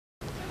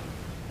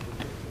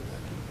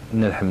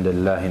إن الحمد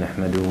لله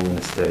نحمده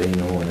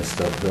ونستعينه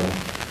ونستغفره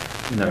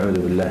ونعوذ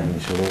بالله من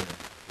شرور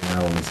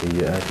أنفسنا ومن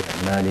سيئات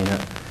أعمالنا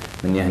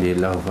من يهده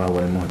الله فهو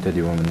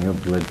المهتدي ومن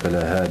يضلل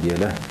فلا هادي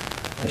له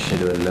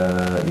أشهد أن لا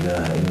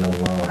إله إلا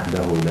الله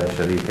وحده لا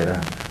شريك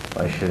له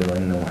وأشهد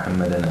أن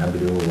محمدا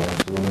عبده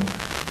ورسوله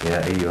يا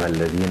أيها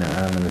الذين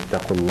آمنوا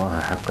اتقوا الله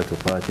حق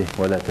تقاته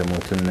ولا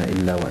تموتن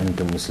إلا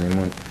وأنتم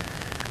مسلمون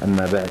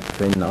أما بعد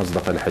فإن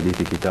أصدق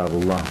الحديث كتاب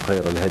الله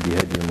خير الهدي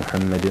هدي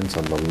محمد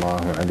صلى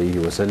الله عليه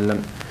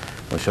وسلم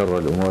وشر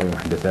الأمور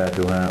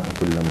محدثاتها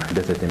وكل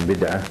محدثة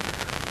بدعة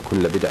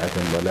وكل بدعة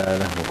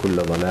ضلالة وكل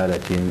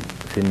ضلالة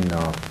في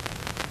النار.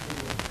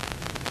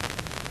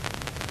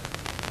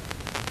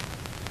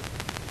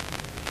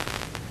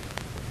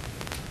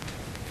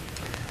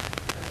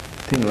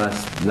 I think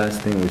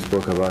last thing we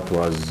spoke about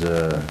was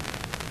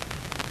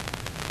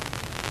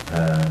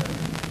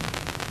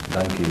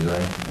donkeys,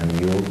 right? And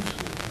mules.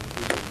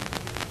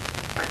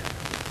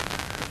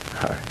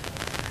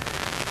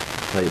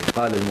 طيب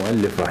قال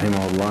المؤلف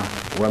رحمه الله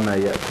وما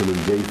يأكل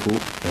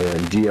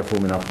الجيف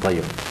من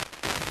الطير.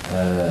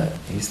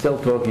 He's still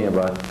talking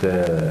about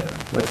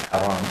what's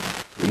haram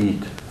to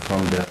eat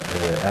from the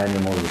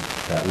animals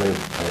that live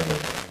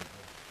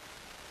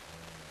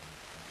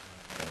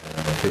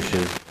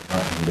fishes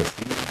not in the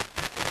sea.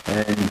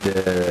 And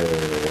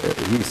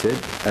he said,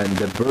 and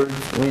the birds,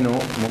 we know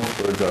most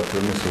birds are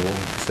permissible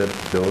except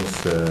those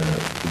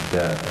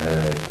that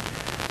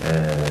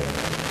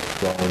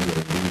clouds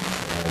or beaks,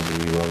 as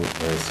we will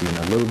see in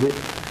a little bit.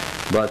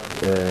 But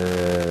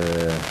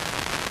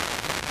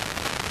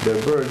there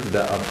are birds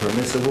that are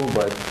permissible,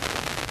 but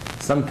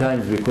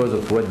sometimes because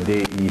of what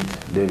they eat,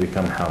 they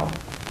become haram.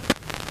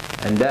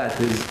 And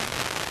that is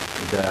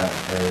the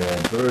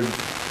birds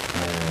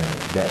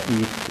that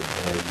eat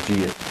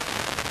jiyah.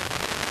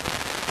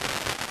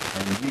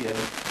 And jiyah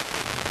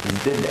is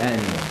dead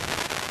animal,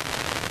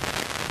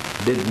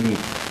 dead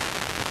meat.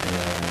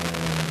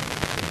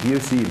 If you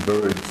see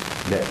birds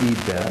that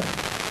eat that,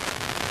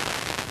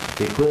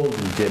 they call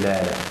them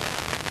jalala.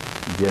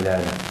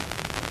 Jalala.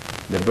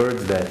 The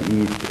birds that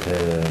eat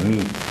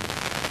meat,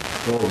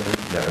 call them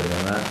the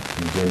ulama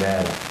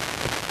jalala.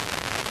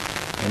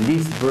 And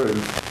these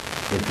birds,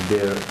 if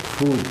their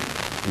food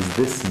is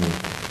this meat,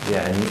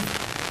 يعني,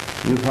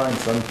 you find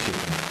some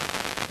chicken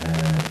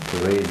to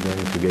raise them,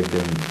 to get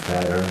them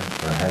fatter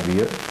or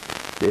heavier.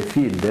 They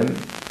feed them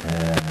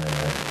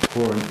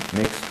corn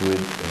mixed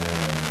with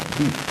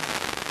beef,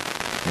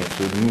 mixed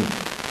with meat,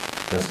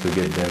 just to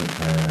get them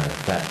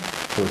fat,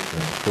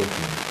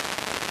 protein.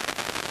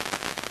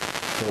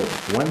 So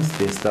once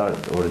they start,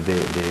 or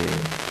they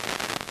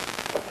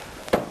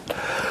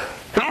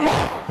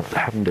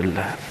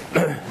Alhamdulillah.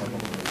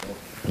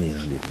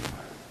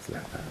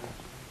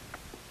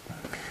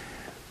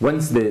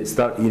 Once they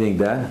start eating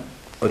that,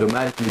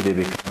 automatically they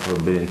become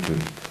forbidden to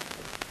eat.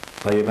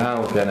 طيب,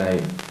 how can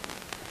I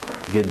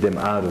get them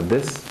out of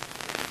this?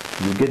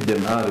 You get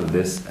them out of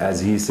this,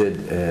 as he said,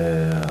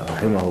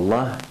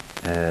 rahimahullah,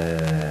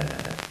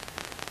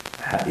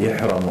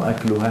 يحرم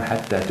أكلها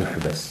حتى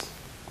تحبس.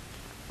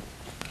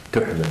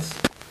 تحبس.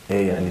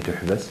 إيه يعني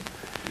تحبس؟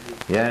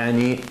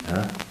 يعني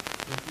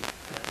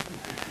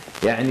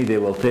يعني they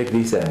will take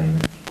these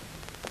animals.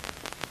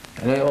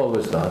 And I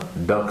always thought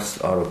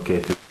ducks are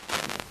okay too.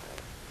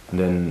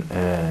 Then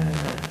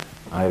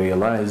I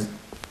realized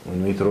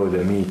when we throw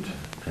the meat,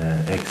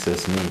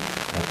 excess meat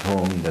at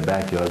home in the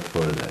backyard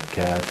for the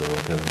cat or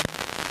whatever,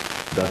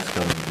 ducks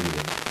come and eat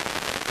it.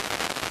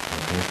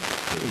 Okay?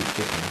 They eat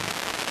chicken.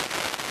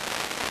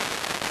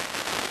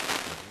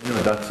 You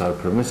know, ducks are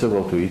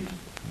permissible to eat.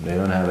 They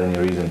don't have any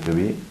reason to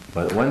be.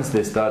 But once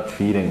they start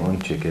feeding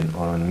on chicken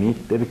or on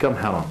meat, they become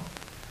haram.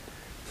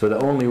 So the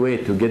only way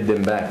to get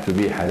them back to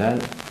be halal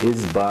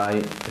is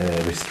by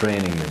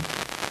restraining them.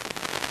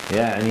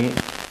 يعني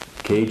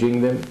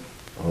caging them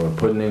or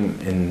putting them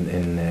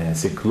in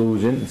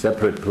seclusion,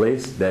 separate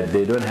place, that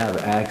they don't have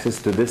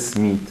access to this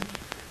meat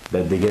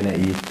that they're gonna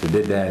eat, to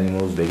dead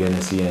animals they're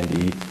gonna see and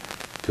eat,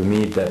 to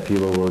meat that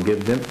people will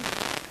give them,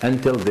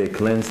 until they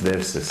cleanse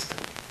their system.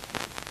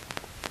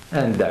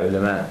 And the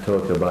ulama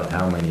talked about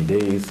how many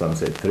days, some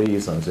said 3,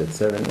 some said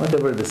 7,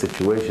 whatever the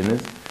situation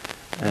is.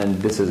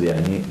 And this is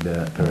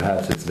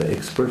perhaps it's the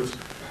experts,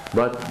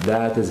 but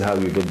that is how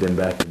you get them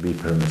back to be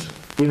permissible.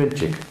 Even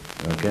chicken,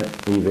 okay?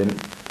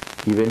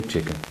 Even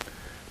chicken.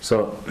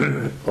 So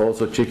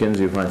also chickens,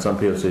 you find some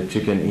people say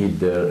chicken eat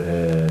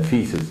their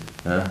feces,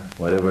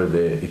 whatever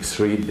they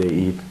excrete, they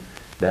eat.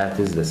 That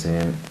is the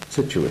same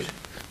situation.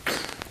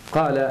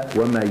 قال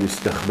وما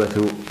يستخبث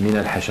من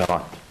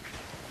الحشرات.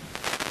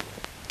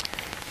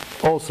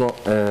 Also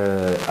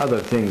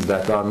other things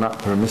that are not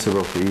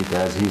permissible to eat,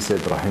 as he said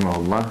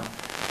rahimahullah,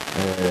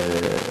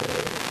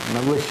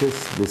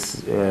 malicious,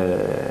 this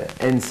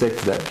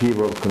insects that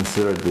people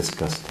consider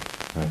disgusting.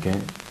 Okay?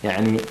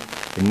 يعني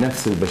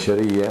النفس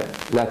البشرية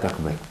لا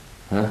تقبل.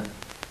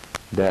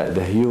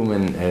 The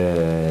human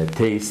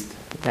taste,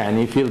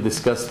 يعني feel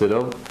disgusted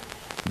of,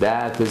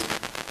 that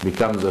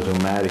becomes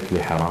automatically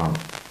haram.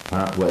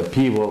 Where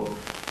people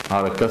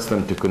are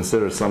accustomed to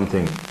consider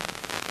something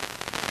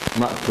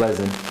not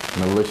pleasant,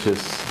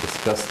 malicious,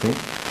 disgusting,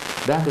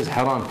 that is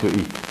haram to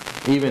eat.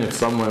 Even if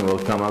someone will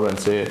come up and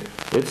say,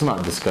 it's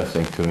not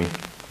disgusting to me.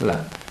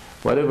 لا.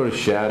 Whatever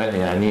الشارع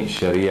يعني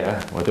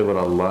الشريعة, whatever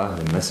Allah,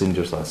 the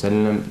Messenger صلى الله عليه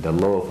وسلم, the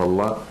law of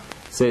Allah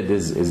said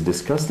is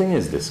disgusting,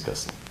 is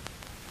disgusting.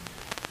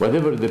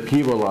 Whatever the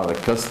people are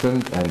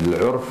accustomed and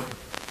العرف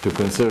to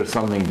consider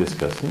something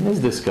disgusting is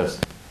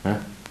disgusting.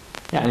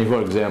 يعني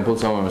for example,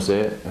 someone will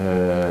say,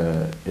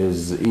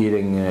 is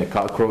eating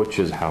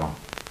cockroaches haram?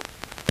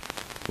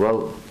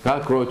 Well,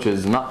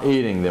 cockroaches, not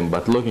eating them,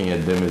 but looking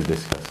at them is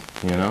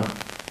disgusting, you know?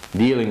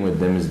 Dealing with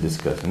them is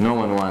disgusting. No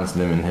one wants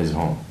them in his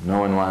home. No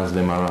one wants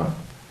them around.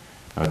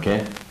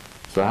 Okay?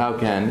 So how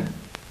can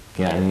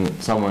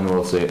someone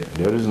will say,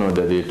 there is no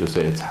dalil to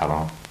say it's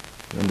haram.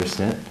 You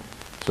understand?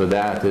 So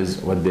that is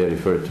what they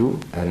refer to.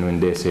 And when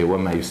they say,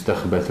 وَمَا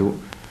يُسْتَخْبَثُ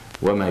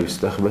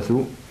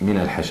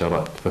مِنَ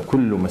الْحَشَرَاتِ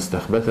فَكُلُّ مَا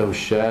اسْتَخْبَثَهُ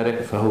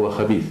الشَّارِعُ فَهُوَ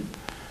خَبِيثٌ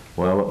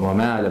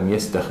وَمَا لَمْ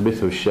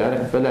يَسْتَخْبِثْهُ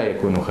الشَّارِعُ فَلَا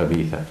يَكُونُ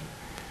خَبِيثًا.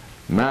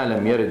 ما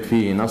لم يرد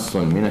فيه نص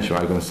من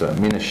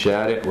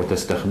الشارع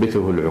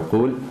وتستخبثه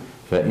العقول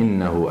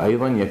فإنه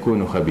أيضا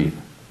يكون خبيث.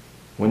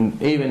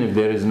 Even if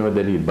there is no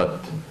dalil,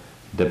 but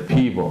the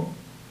people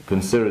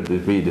consider it to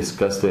be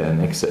disgusting and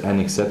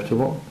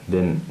unacceptable,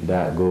 then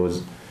that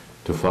goes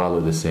to follow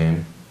the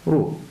same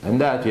rule.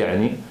 And that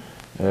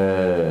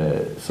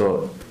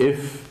so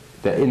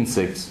if the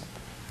insects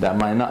that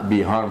might not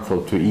be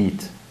harmful to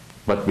eat,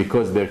 but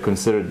because they're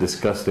considered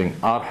disgusting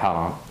are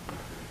haram,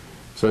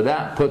 so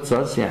that puts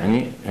us,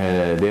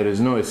 there is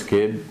no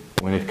escape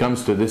when it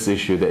comes to this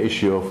issue, the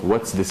issue of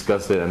what's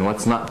disgusting and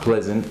what's not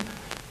pleasant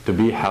to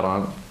be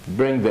haram.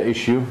 Bring the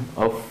issue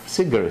of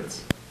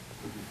cigarettes.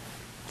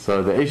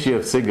 So the issue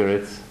of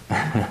cigarettes,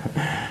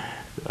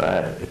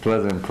 it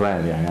wasn't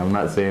planned, I'm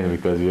not saying it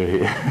because you're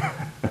here.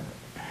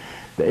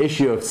 The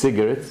issue of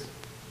cigarettes,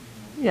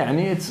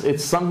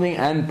 it's something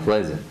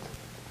unpleasant.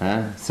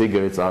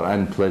 Cigarettes are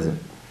unpleasant.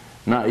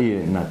 Not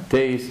eating, not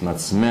taste,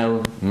 not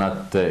smell,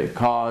 not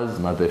cause,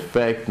 not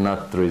effect,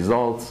 not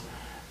results,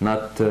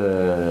 not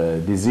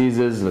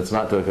diseases. Let's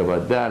not talk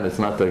about that. Let's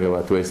not talk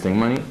about wasting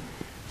money.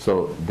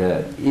 So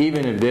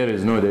even if there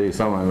is no dalil,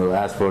 someone will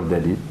ask for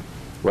dalil.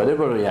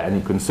 Whatever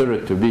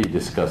considered to be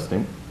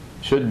disgusting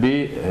should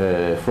be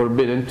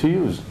forbidden to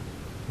use.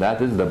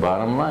 That is the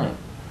bottom line.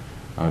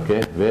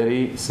 Okay,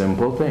 very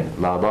simple thing.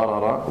 لا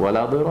ضرر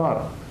ولا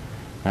ضرار.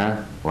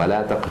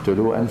 ولا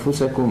تقتلوا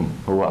أنفسكم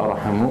هو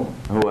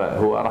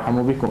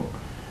أرحم بكم.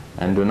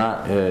 And do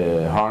not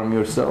harm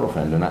yourself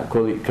and do not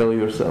kill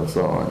yourself.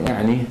 So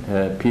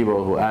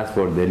people who ask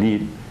for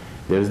dalil,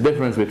 there's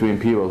difference between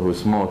people who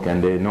smoke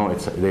and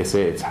they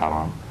say it's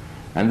haram,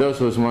 and those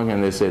who smoke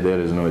and they say there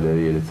is no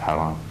dalil, it's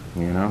haram.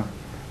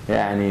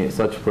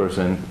 Such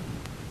person,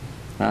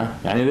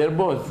 they're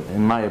both,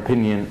 in my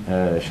opinion,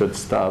 should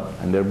stop,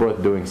 and they're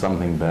both doing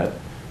something bad,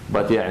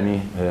 but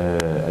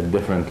at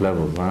different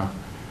levels.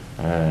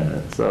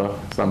 So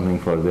something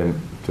for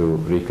them to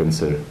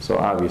reconsider. So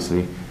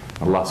obviously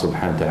Allah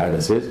subhanahu wa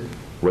ta'ala says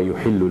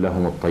وَيُحِلُّ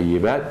لَهُمُ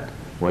الطَّيِّبَاتِ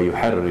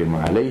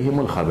وَيُحَرِّمُ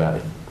عَلَيْهِمُ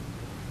الْخَبَائِثِ.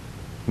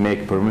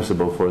 Make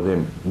permissible for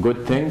them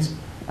good things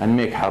and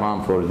make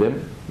haram for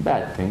them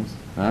bad things.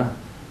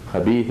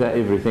 Khabitha,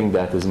 everything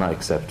that is not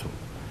acceptable,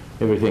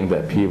 everything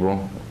that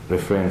people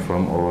refrain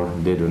from or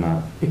they do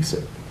not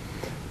accept.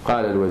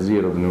 قال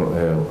الوزير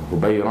بن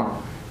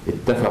هبيرة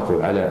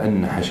اتفقوا على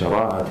أن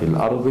حشرات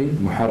الأرض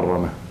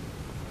محرمة.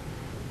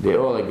 They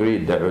all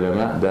agreed, the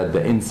ulama, that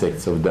the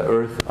insects of the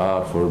earth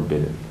are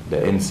forbidden.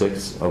 The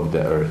insects of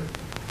the earth.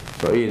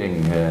 So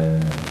eating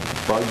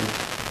bugs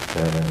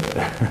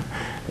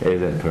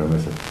isn't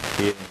permissible.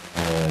 Eating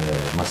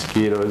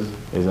mosquitoes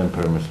isn't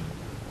permissible.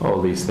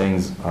 All these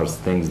things are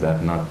things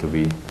that not to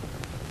be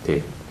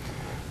taken.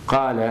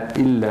 قال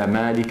إلا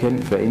مالكا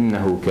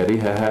فإنه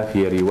كرهها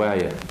في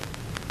رواية.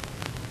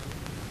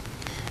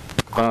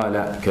 قال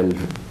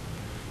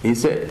He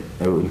said,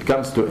 when it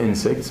comes to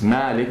insects,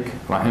 Malik,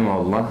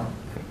 rahimahullah,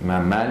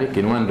 Imam Malik,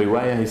 in one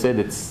riwayah, he said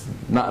it's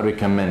not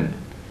recommended,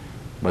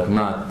 but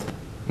not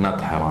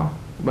haram.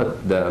 But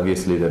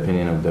obviously the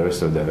opinion of the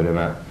rest of the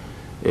ulama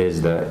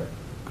is the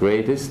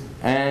greatest,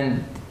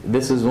 and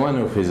this is one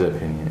of his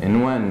opinion.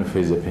 In one of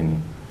his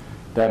opinion,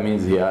 that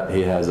means he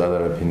has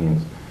other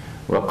opinions.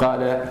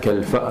 وقال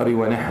كالفأر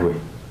ونحوه.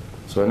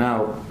 So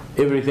now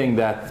everything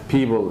that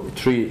people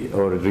treat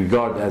or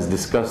regard as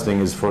disgusting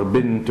is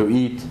forbidden to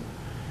eat.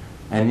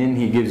 And then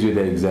he gives you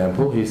the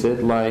example. He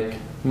said like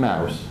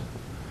mouse,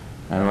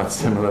 and what's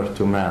similar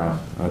to mouse,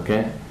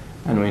 okay?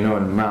 And we know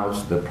in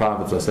mouse, the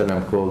Prophet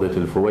ﷺ called it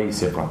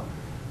al-fuwaysiqa.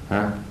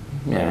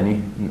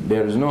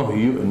 There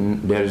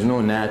is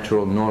no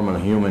natural, normal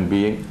human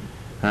being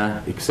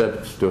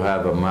except to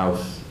have a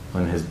mouse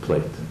on his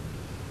plate.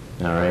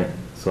 All right.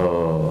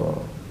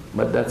 So,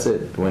 but that's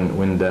it. When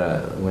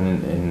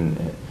in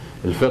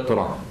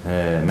al-fitra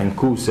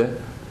mankusa.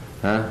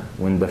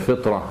 When the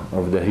fitrah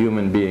of the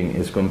human being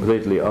is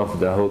completely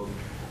off the hook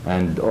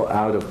and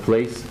out of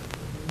place,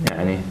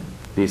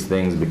 these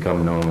things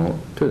become normal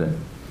to them.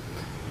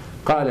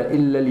 قال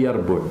إلا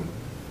اليربع.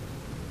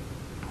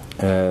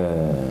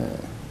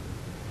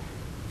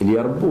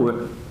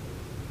 اليربوع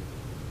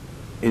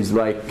is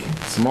like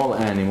small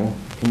animal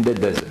in the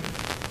desert.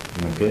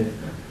 Okay,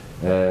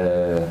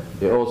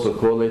 they also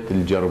call it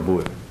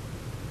الجربوع.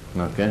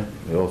 Okay,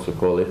 they also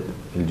call it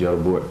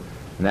الجربوع,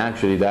 and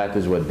actually that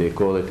is what they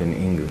call it in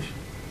English.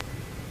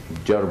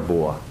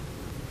 Jerboa,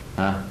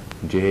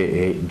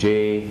 Jerboa,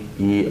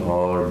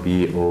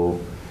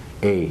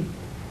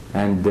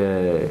 and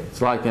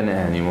it's like an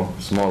animal,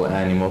 small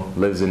animal,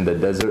 lives in the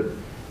desert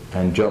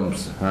and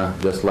jumps,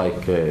 just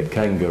like a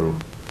kangaroo,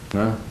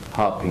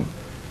 hopping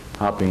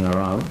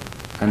around,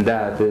 and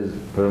that is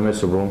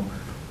permissible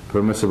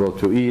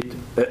to eat.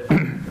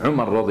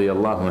 عمر رضي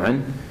الله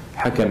عنه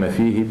حكم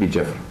فيه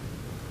بجفر.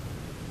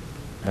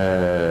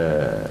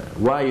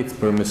 Why it's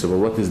permissible?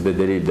 What is the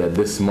dalil that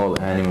this small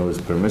animal is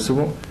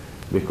permissible?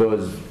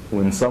 Because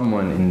when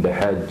someone in the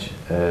Hajj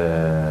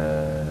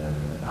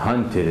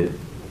hunted it,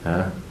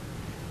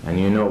 and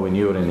you know when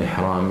you're in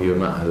Ihram you're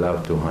not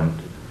allowed to hunt,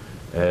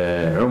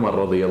 Umar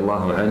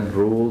radiallahu anhu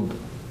ruled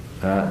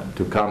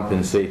to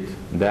compensate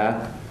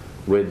that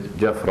with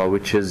Jafra,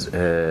 which is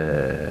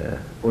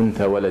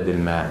Untha walad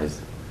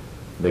al-Ma'iz,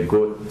 the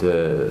goat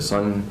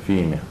son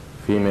female,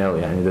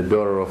 يعني the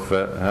daughter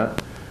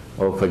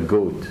of a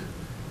goat,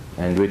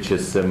 and which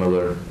is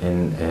similar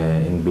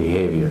in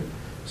behavior.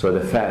 So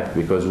the fact,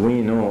 because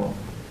we know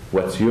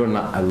what you're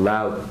not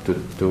allowed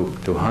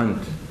to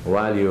hunt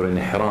while you're in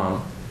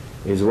Ihram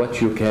is what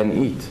you can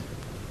eat.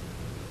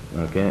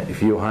 Okay,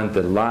 if you hunt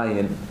a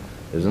lion,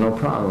 there's no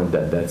problem with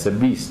that. That's a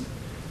beast.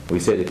 We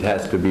said it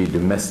has to be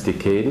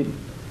domesticated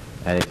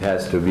and it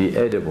has to be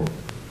edible.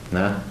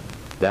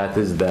 That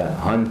is the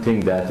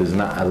hunting that is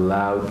not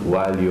allowed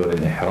while you're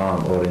in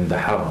Ihram or in the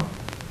Haram.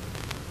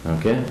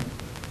 Okay?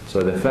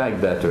 So the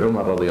fact that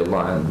Umar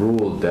radiallahu anhu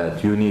ruled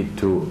that you need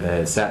to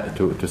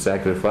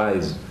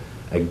sacrifice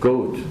a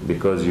goat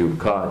because you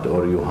caught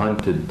or you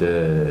hunted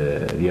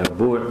the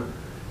yarbur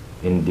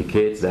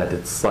indicates that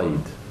it's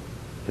sayd.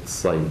 It's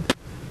sayd.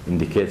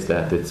 Indicates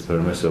that it's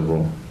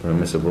permissible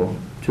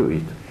to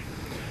eat.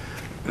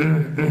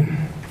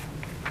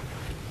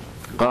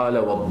 قال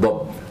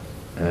والضب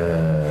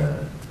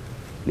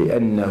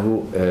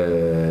لأنه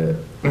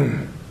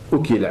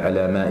أكل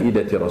على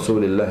مائدة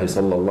رسول الله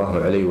صلى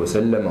الله عليه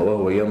وسلم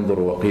وهو ينظر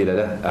وقيل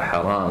له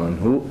أحرام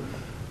هو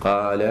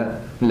قال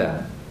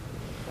لا.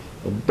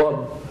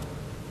 الضب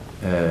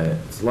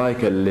it's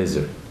like a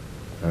lizard.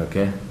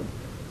 Okay,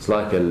 it's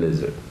like a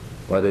lizard,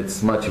 but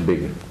it's much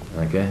bigger.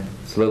 Okay,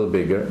 it's a little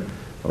bigger,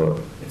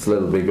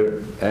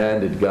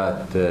 and it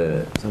got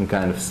some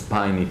kind of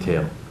spiny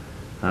tail.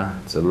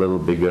 It's a little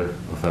bigger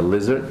of a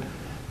lizard.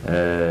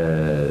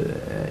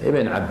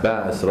 Ibn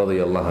Abbas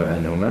radiyallahu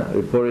anhuma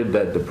reported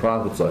that the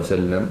Prophet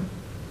ﷺ,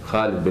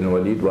 Khalid bin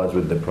Walid was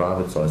with the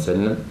Prophet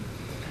ﷺ,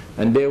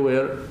 and they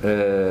were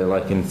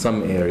like in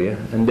some area,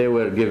 and they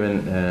were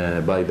given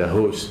by the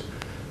host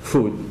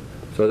food.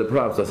 So the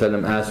Prophet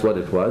ﷺ asked what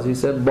it was. He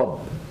said ضب.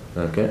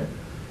 Okay,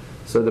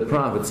 so the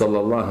Prophet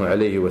sallallahu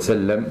alayhi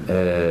wasallam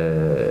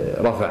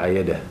رفع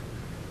يده,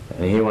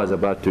 and he was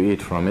about to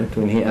eat from it.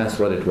 When he asked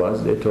what it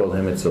was, they told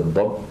him it's a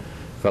ضب.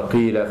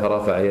 فقيل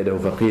فرفع يده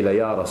فقيل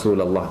يا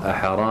رسول الله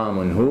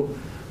أحرام هو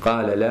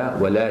قال لا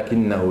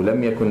ولكنه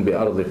لم يكن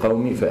بأرض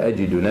قومي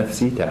فأجد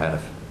نفسي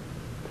تعاف.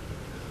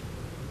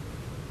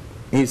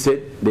 He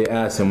said, they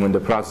asked him when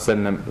the Prophet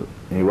ﷺ,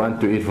 he wanted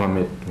to eat from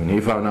it, when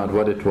he found out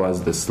what it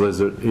was, this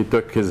lizard, he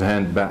took his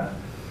hand back.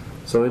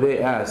 So they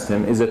asked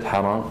him, is it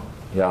haram,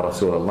 Ya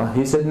Rasulullah?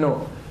 He said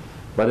no,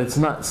 but it's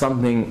not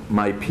something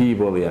my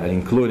people,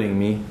 including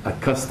me,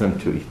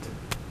 accustomed to eat.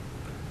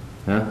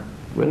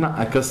 We're not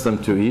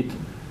accustomed to eat.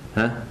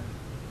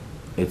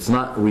 It's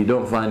not, we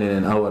don't find it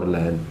in our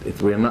land.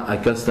 We're not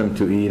accustomed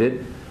to eat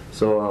it,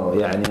 so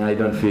I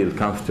don't feel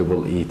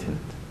comfortable eating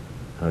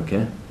it.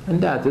 Okay,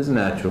 and that is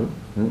natural.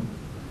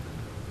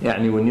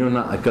 When you're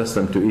not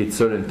accustomed to eat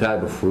certain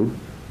type of food,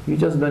 you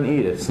just don't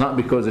eat it. It's not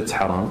because it's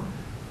haram.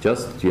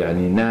 Just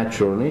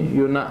naturally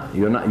you're not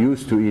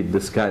used to eat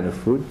this kind of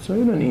food, so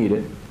you don't eat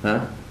it.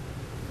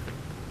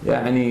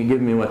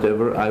 Give me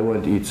whatever, I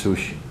want to eat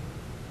sushi.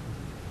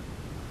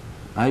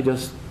 I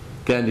just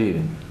can't eat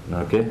it.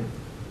 Okay,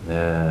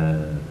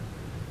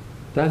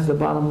 that's the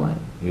bottom line.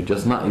 You're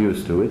just not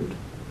used to it.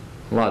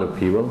 A lot of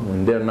people,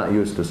 when they're not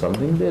used to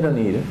something, they don't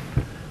eat it.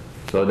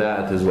 So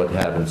that is what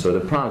happens. So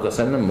the Prophet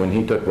ﷺ, when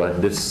he took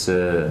this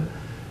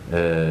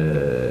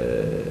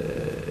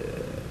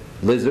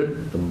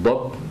lizard, the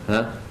ضب,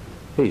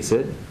 he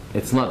said,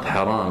 it's not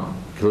haram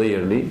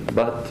clearly,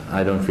 but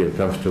I don't feel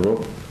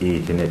comfortable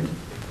eating it.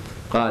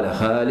 قال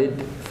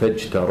خالد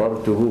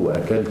فاجتررته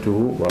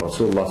وأكلته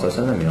ورسول الله صلى الله عليه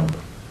وسلم ينظر.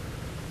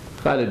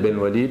 Khalid bin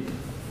Walid,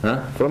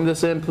 from the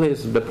same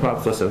place, the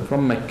Prophet ﷺ,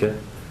 from Mecca.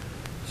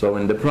 So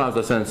when the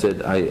Prophet ﷺ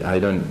said, I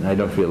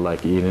don't feel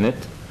like eating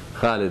it,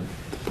 Khalid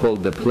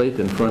pulled the plate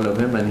in front of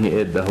him and he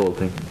ate the whole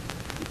thing.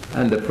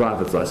 And the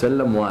Prophet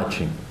ﷺ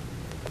watching.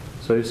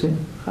 So you see,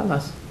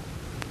 khalas.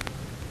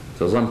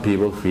 So some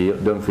people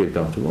don't feel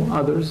comfortable,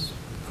 others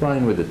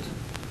fine with it.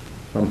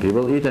 Some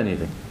people eat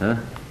anything.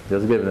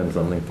 Just give them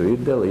something to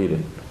eat, they'll eat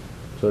it.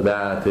 So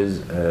that is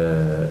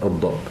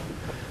الضب.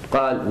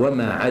 قال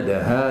وما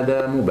عدا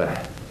هذا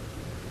مباح.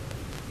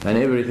 And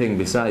everything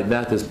beside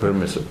that is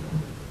permissible.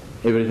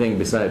 Everything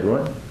beside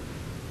what?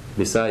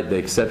 Beside the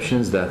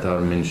exceptions that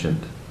are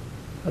mentioned.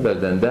 Other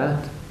than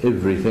that,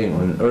 everything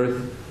on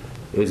earth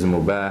is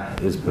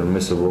mubah, is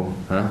permissible,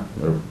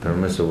 or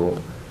permissible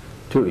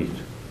to eat.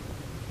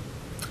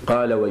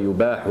 قال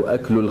ويباح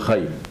أكل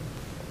الخيل.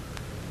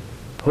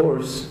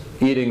 Horse,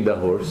 eating the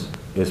horse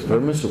is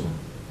permissible.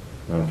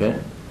 Okay?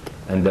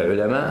 And the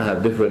ulama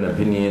have different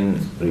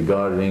opinions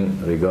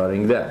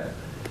regarding that.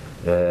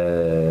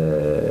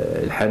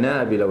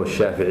 الحنابلة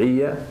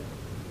والشافعية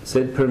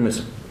said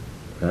permissible.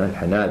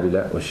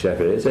 الحنابلة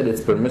والشافعية said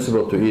it's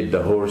permissible to eat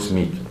the horse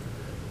meat.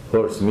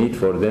 Horse meat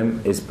for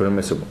them is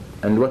permissible.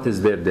 And what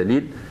is their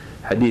دليل?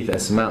 حديث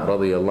أسماء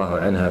رضي الله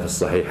عنها في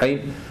الصحيحين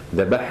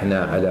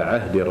ذبحنا على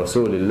عهد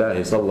رسول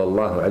الله صلى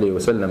الله عليه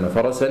وسلم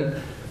فرسا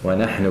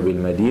ونحن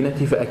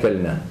بالمدينة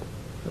فأكلناه.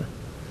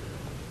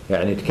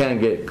 يعني it can't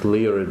get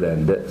clearer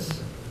than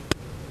this.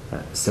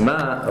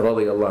 أسماء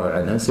رضي الله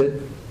عنها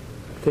said,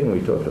 I think we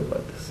talked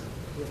about this.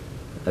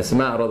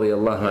 أسماء رضي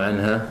الله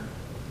عنها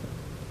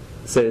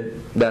said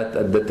that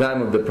at the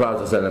time of the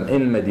Prophet ﷺ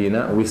in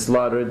Medina we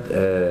slaughtered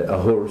a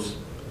horse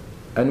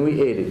and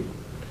we ate it.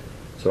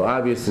 So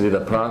obviously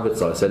the Prophet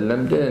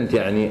ﷺ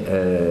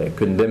didn't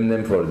condemn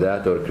them for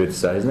that or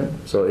criticize them,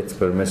 so it's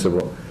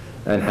permissible.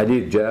 And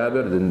hadith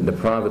Jabir, the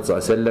Prophet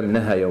ﷺ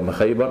نهى يوم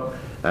خيبر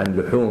عن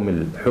لحوم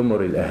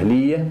الحمر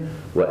الأهلية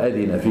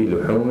وأذن في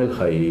لحوم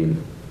الخيل.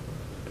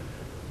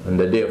 On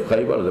the day of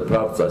Khaybar, the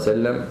Prophet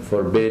ﷺ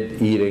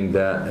forbade eating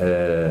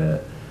the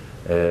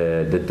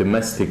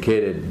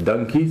domesticated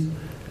donkeys,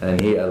 and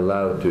he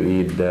allowed to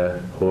eat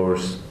the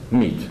horse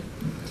meat.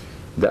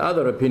 The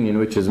other opinion,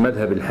 which is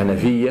madhab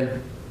al-Hanafiyyah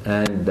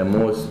and the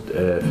most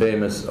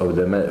famous of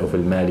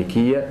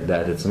al-Malikiyyah,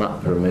 that it's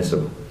not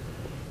permissible.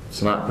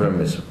 It's not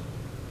permissible.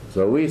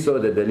 So we saw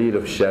the dalil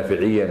of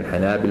Shafi'iyya and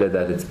Hanabila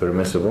that it's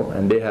permissible,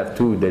 and they have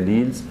two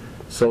dalils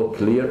so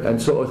clear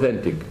and so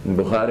authentic in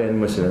Bukhari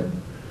and Muslim.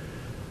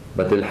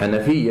 But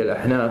al-Hanafiyya,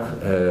 al-Ahnaf,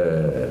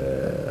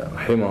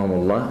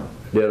 rahimahumullah,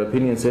 their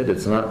opinion said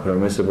it's not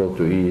permissible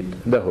to eat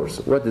the horse.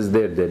 What is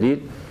their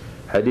dalil?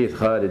 حديث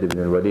خالد بن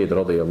الوليد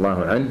رضي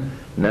الله عنه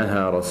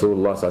نهى رسول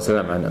الله صلى الله عليه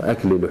وسلم عن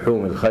أكل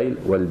لحوم الخيل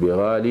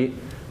والبغال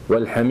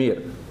والحمير.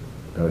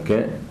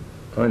 Okay?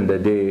 On the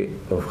day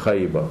of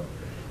Khaybar,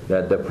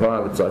 that the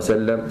Prophet صلى الله عليه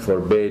وسلم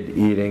forbade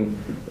eating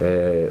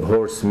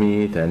horse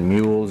meat and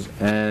mules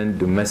and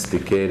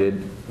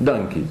domesticated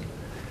donkeys.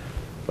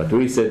 But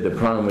we said the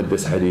problem with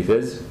this hadith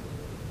is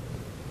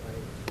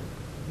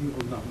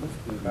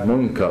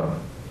munkar.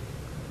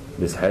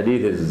 This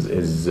hadith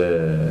is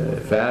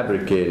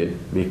fabricated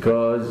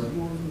because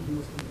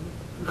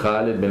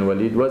Khalid bin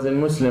Walid wasn't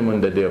Muslim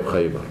on the day of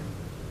Khaybar.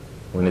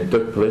 When it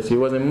took place, he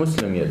wasn't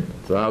Muslim yet.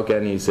 So how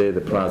can he say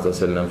the Prophet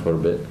ﷺ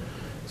forbid?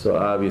 So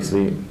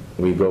obviously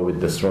we go with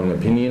the strong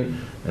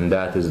opinion, and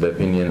that is the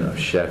opinion of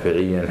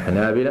Shafi'i and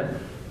Hanabila,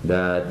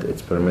 that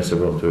it's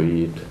permissible to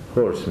eat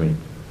horse meat.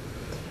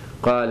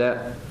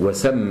 قال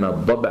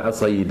وسمى الضبع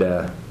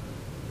صيدا.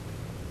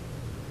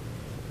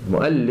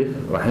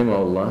 مؤلف رحمه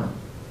الله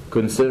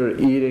consider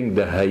eating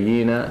the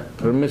hyena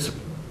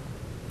permissible.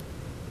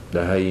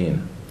 The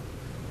hyena.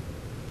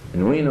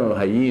 And we know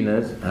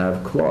hyenas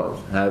have claws,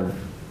 have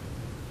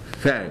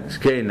fangs,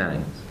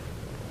 canines.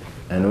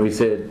 And we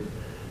said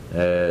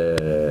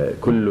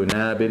كل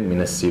ناب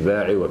من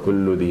السباع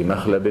وكل ذي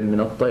مخلب من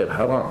الطير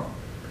حرام.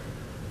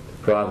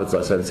 Prophet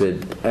ﷺ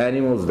said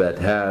animals that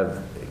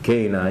have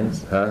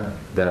canines,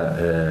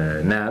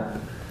 the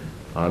nab,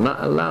 are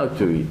not allowed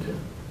to eat.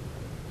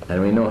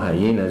 And we know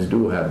hyenas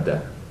do have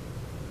that.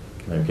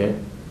 Okay?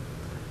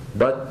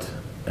 But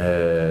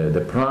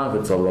the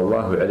Prophet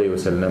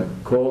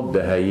ﷺ called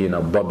the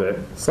hyena ضبع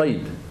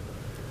صيد.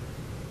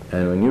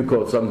 And when you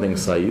call something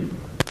صيد,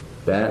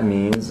 that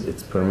means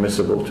it's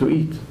permissible to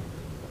eat.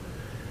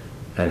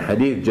 And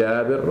hadith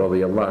Jabir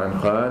رضي الله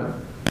عنه قال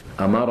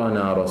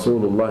أمرنا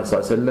رسول الله صلى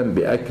الله عليه وسلم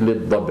بأكل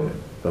الضبع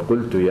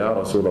فقلت يا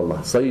رسول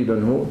الله صيد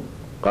هو؟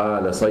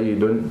 قال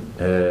صيد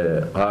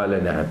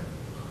قال نعم.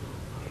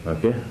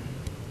 Okay?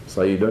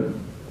 صيد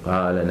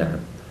قال نعم.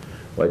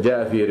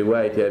 وجاء في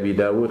رواية أبي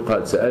داود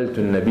قال سألت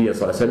النبي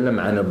صلى الله عليه وسلم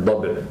عن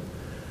الضبع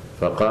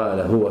فقال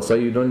هو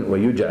صيد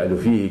ويجعل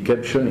فيه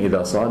كبش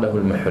إذا صاده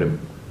المحرم.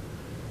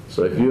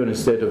 So if you're in a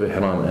state of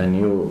ihram and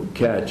you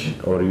catch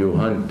or you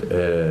hunt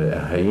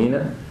a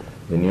hyena,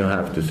 then you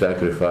have to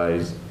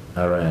sacrifice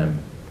a ram.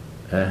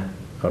 A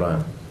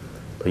ram.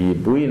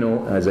 طيب, we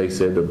know, as I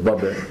said, the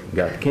ضبع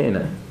got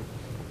canine.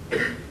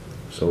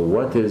 So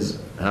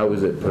how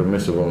is it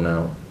permissible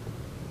now?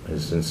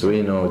 Since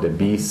we know the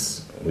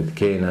beasts with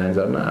canines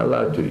are not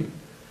allowed to eat.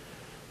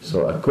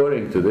 So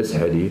according to this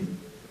hadith,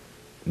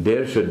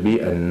 there should be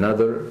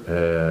another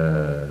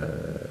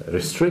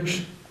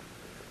restriction,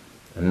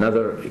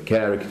 another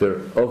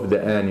character of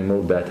the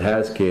animal that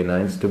has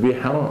canines to be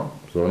haram.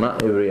 So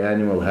not every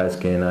animal has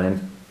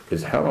canines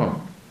is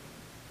haram.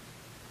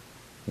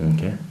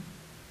 Okay?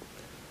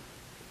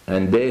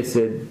 And they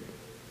said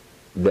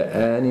the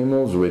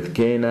animals with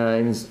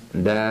canines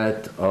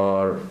that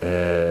are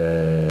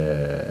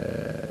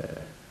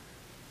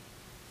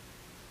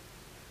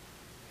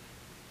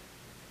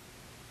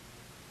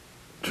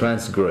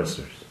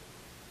transgressors.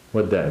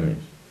 What that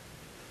means?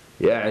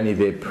 يعني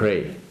they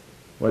prey.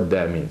 What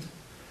that means?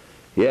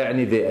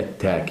 يعني they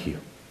attack you.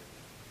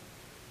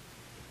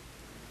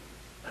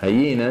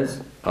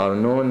 Hyenas are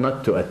known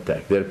not to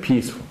attack. They're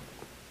peaceful.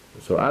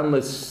 So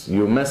unless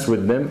you mess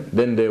with them,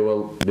 then they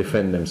will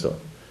defend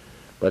themselves.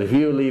 But if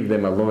you leave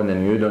them alone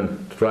and you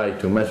don't try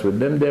to mess with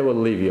them, they will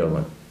leave you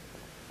alone.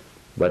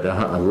 But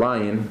a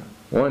lion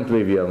won't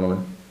leave you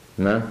alone.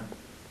 No?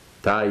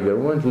 Tiger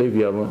won't leave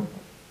you alone.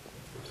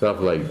 Stuff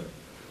like that.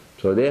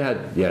 So they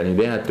had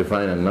to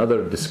find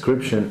another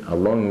description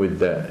along with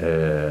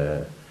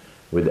the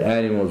with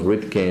animals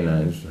with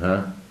canines,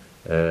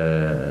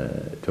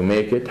 to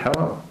make it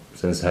haram.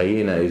 Since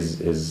hyena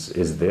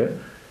is there,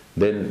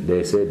 then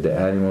they said the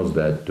animals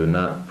that do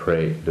not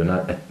prey, do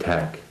not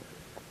attack,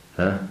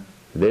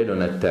 they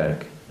don't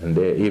attack, and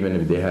they, even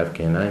if they have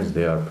canines,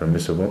 they are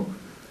permissible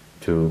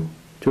to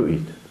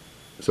eat.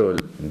 So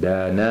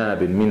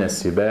دَانَابٍ مِنَ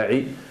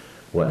السِّبَاعِ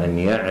وَأَنْ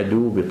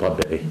يَعْدُوا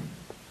بِطَبْعِهِ,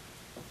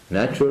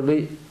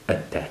 naturally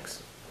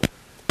attacks.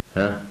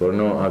 For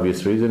no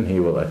obvious reason he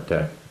will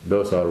attack.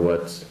 Those are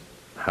what's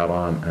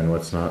haram and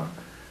what's not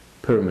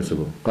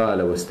permissible.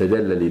 قال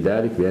واستدل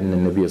لذلك بأن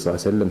النبي صلى الله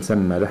عليه وسلم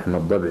سمى لحم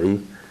الضبع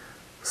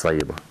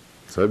صيدا.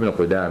 So Ibn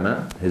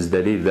Qudama, his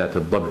dalil that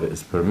الضبع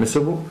is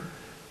permissible,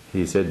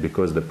 he said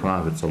because the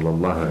Prophet صلى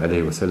الله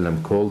عليه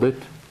وسلم called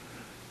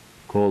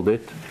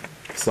it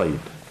صيد.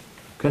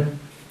 Okay?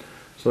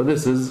 So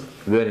this is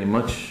very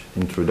much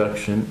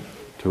introduction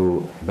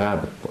to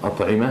Bab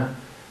al-At'imah,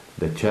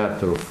 the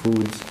chapter of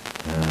foods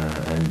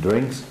and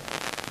drinks,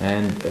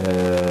 and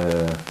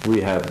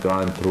we have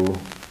gone through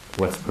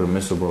what's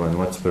permissible and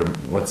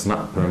what's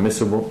not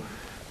permissible,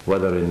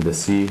 whether in the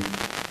sea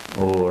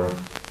or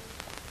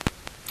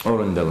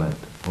in the land.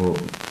 Or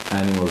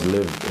animals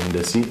live in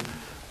the sea,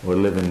 or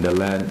live in the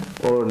land,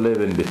 or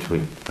live in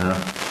between. We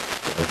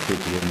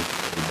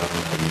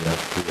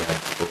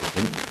have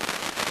spoken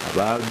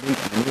about them,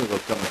 and we will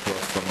come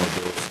across some of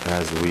those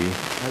as we.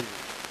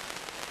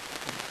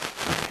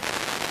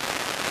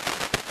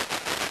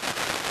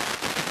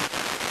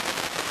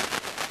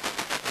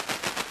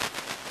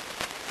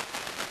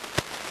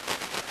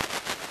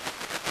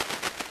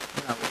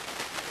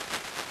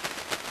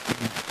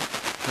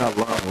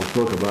 Inshallah, we'll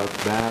talk about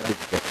Bab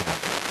al-Zakat.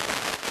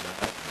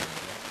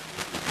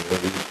 This is a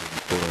very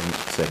important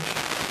section.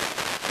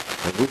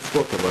 And we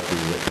spoke about the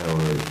Zakat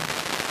already.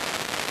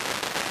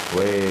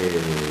 Way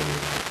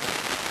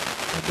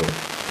ago.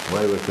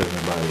 Why we're talking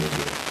about it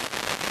again?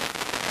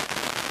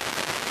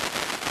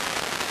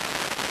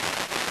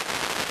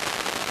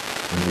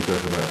 When we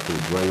talk about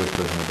food, why we're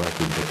talking about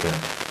the Zakat?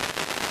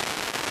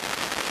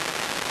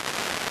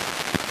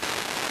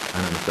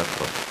 أنا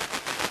متأخر.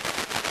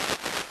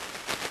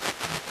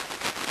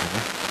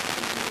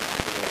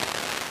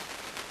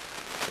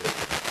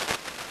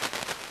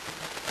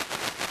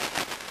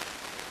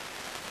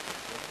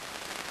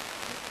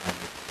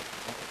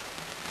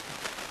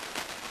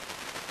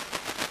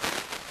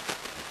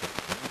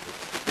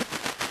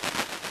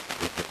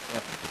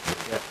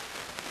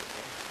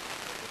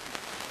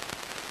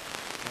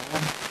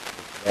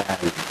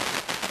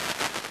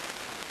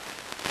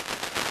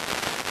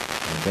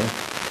 Okay?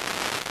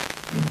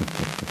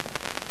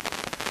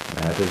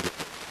 That is it.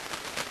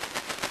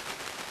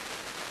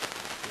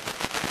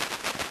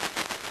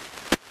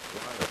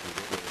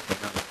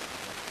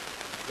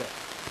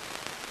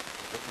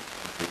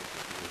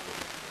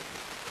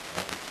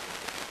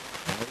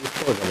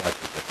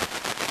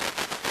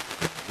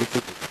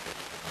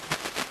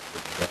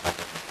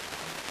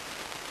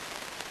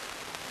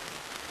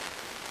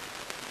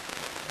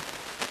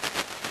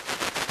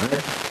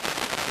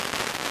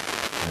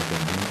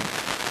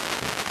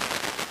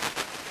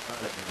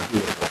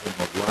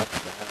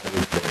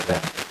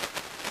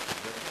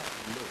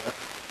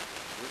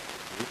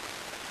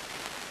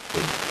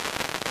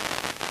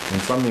 When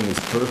something is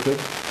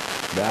perfect,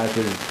 that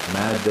is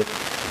maddat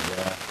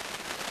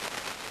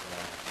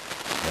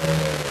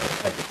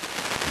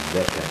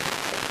zakat.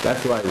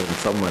 That's why when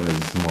someone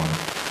is small,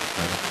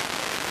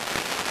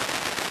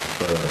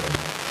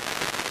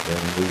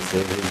 then we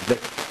say he's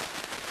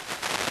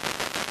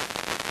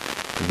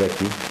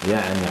ذكي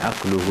يعني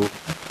عقله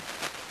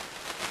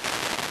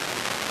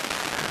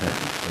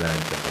لا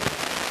انتهى.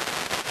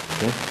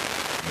 Okay?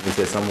 When we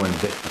say someone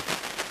ذكي,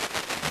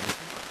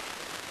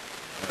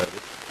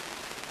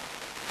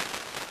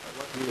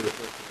 what do you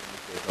refer to when you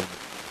say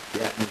someone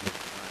يعني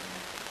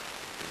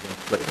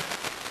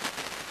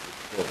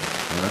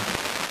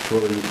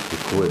fully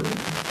equipped,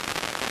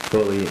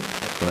 fully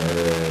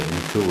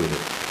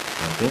intuitive.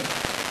 Okay?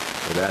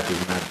 So that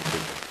is not the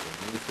big.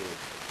 When you say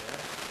that,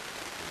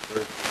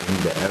 in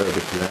the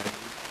Arabic language,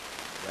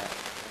 that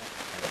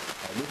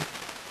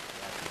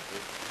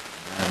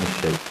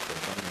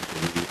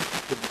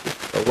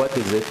so what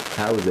is it?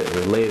 How is it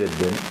related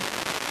then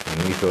when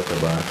we talk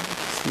about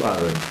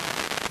slaughtering?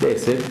 They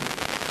said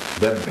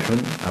ذبح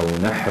أو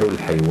نحر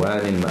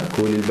الحيوان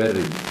المأكول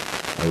البري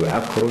أو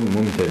عقر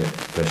ممتنع.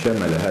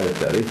 فشمل هذا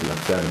التعريف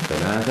الأقسام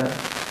الثلاثة.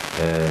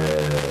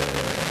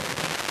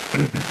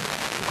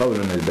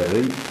 قولنا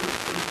البري.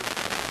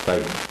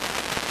 طيب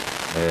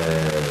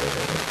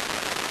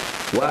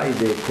why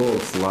they call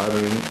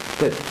slaughtering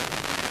pet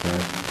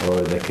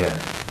or ذكاء?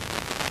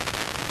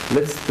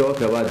 Let's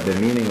talk about the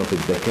meaning of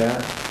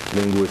الذكاء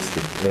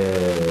linguistic.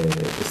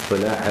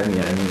 اصطلاحا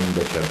يعني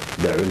عند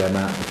the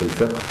علماء في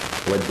الفقه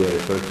what they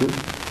refer to,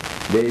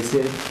 they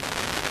say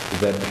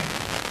ذبح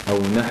أو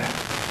نحر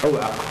أو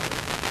عقر.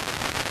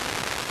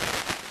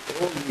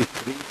 All these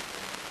three,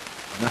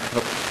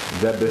 نحر,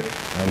 ذبح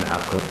and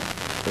عقر,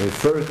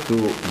 refer to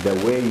the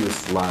way you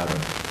slaughter.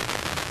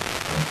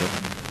 Okay?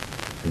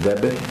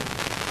 ذبح,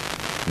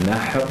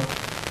 نحر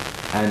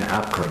and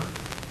عقر.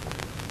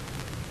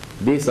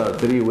 These are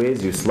three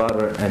ways you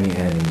slaughter any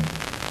animal.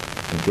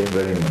 Okay,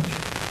 very much.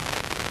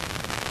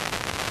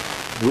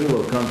 We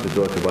will come to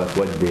talk about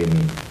what they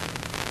mean.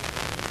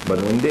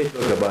 But when they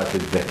talk about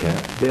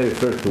الذكاء, they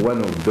refer to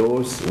one of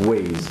those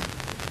ways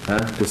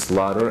to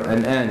slaughter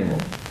an animal.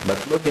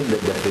 But look in the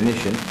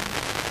definition,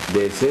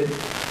 they said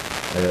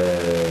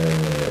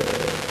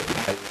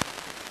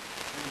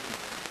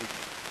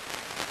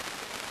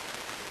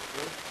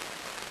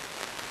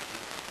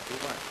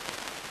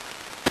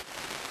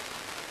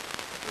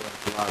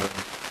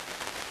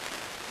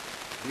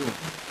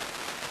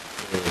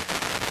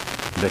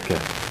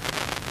ذكاء.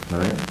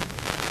 Right?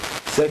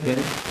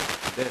 Second,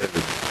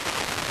 edible.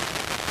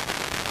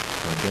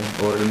 Okay?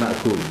 Or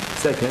المأكول.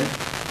 Second,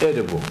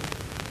 edible.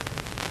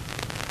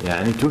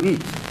 يعني to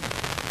eat.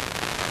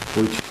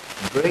 Which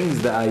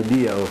brings the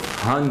idea of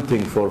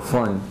hunting for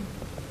fun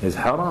is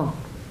haram.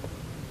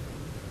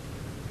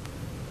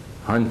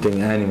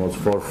 Hunting animals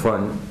for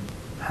fun,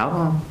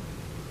 haram.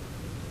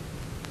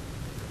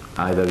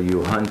 Either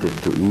you hunt it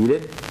to eat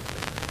it,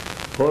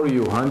 or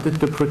you hunt it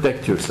to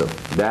protect yourself.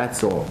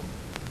 That's all.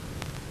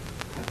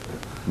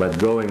 But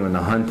going on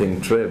a hunting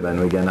trip and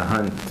we're gonna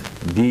hunt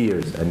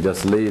deers and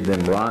just leave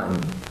them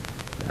rotten,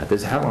 that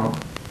is haram.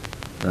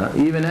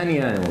 Even any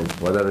animal,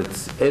 whether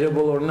it's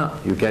edible or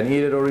not, you can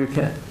eat it or you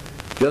can't.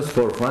 Just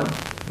for fun,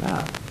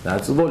 nah,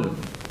 that's dhulm.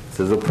 This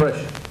is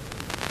oppression.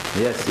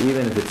 Yes,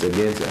 even if it's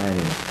against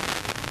animals.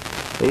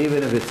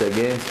 Even if it's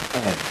against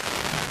ants.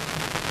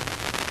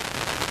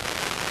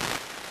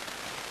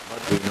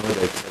 But we know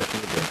the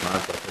exceptions that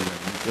Prophet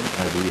mentioned,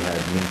 as we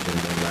had mentioned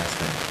them last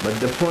time. But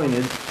the point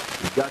is,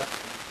 you got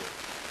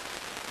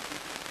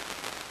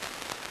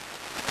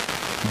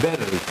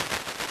berry.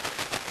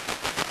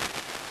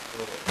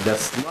 The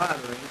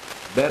slaughtering,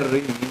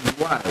 berry means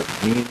wild,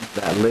 means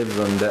that lives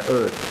on the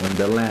earth, on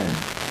the land.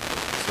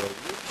 So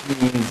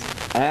which means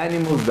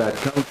animals that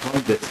come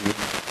from the sea,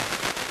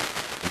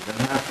 you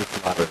don't have to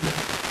slaughter them.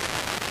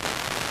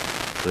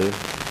 See?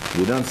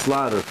 You don't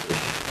slaughter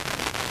fish.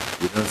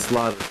 You don't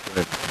slaughter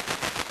shrimp.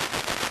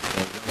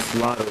 And you don't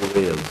slaughter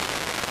whales.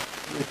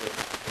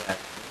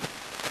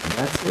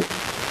 That's it.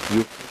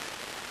 You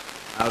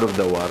out of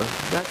the water,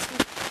 that's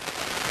it.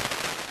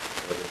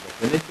 So the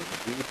definition of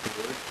these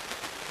words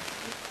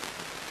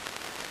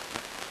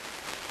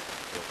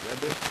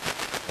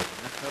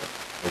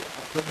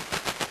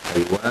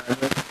حيوان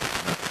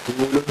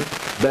مأكول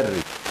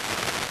بري.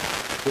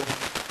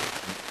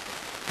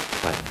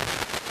 طيب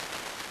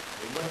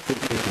وبس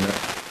الحكمة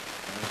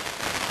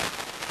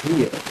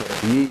هي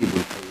تطيب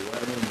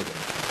الحيوان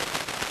المدرب.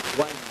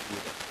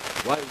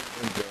 Why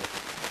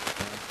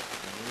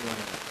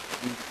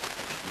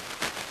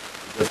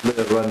just let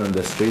it run on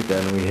the street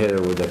and we hit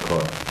it with a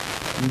car?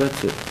 And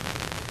that's it.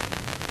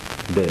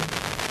 Dead.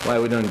 Why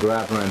we don't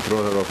grab her and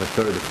throw her off a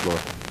third floor?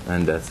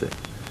 And that's it.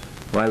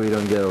 Why we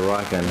don't get a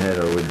rock and hit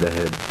her with the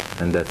head?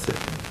 And that's it.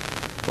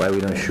 Why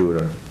we don't shoot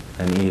her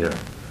and eat her?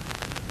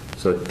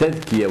 So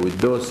tadkiyah with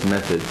those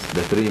methods,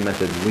 the three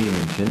methods we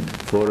mentioned,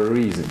 for a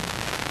reason.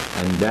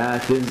 And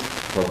that is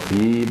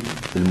تطيب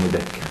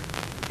المدكة.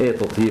 ايه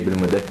تطيب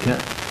المدكة؟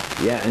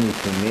 يعني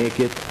to make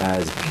it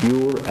as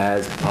pure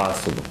as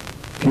possible.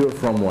 Pure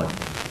from what?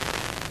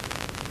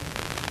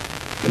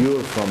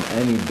 Pure from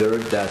any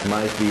dirt that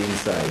might be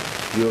inside.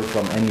 Pure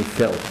from any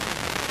filth.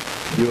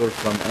 Pure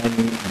from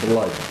any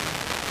blood.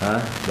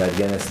 That's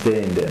gonna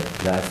stay in there.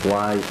 That's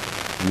why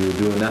you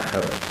do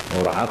nahr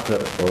or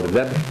aqr or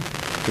dhabh,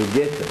 to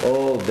get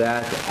all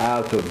that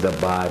out of the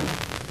body.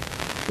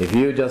 If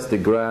you just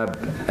grab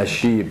a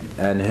sheep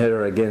and hit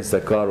her against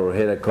a car or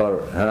hit a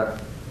car,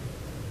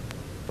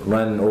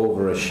 run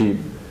over a sheep,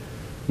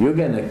 you're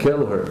gonna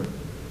kill her,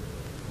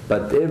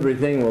 but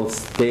everything will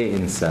stay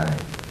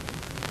inside.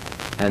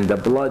 And the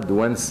blood,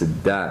 once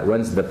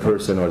the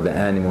person or the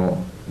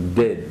animal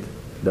dead,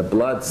 the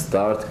blood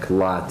starts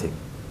clotting,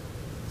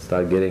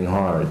 start getting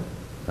hard.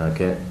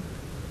 Okay,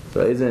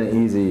 so it isn't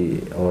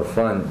easy or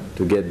fun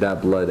to get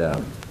that blood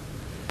out.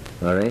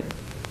 All right.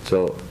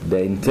 So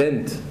the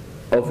intent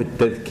of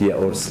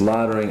tadkiyah or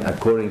slaughtering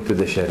according to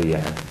the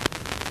Sharia,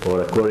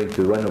 or according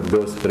to one of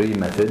those three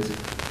methods,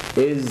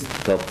 is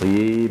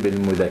tatyib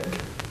al-mudakk,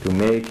 to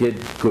make it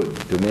good,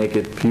 to make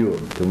it pure,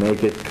 to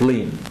make it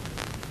clean.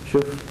 شوف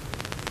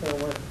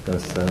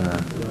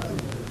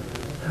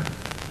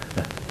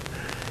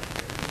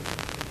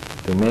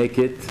To make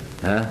it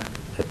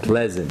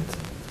pleasant.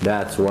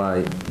 That's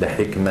why the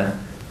hikmah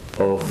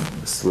of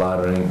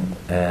slaughtering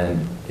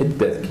and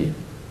التذكير.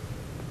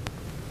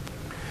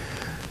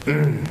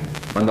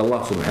 And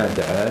Allah subhanahu wa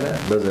ta'ala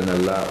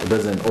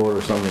doesn't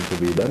order something to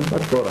be done,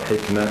 but for a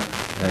hikmah,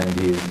 and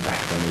He is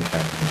أحكم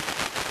الحاكمين.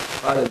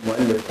 قال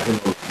المؤلف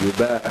رحمه الله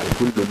يباح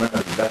كل ما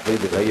في البحر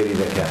بغير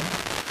ذكاء.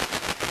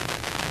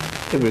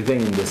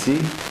 Everything in the sea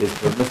is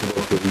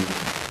permissible to eat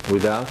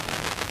without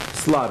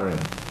slaughtering.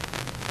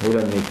 We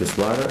don't need to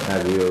slaughter,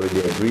 as we already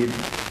agreed.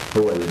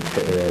 هو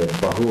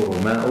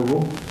الطهور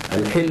ماؤه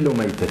الحل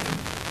ميتته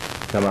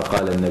كما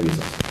قال النبي صلى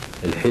الله عليه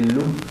وسلم.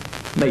 الحل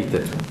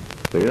ميتته.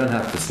 So you don't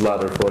have to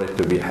slaughter for it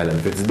to be halal.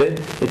 If it's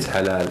dead, it's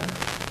halal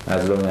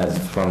as long as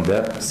it's from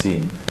the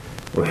sea.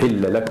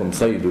 أحل لكم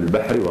صيد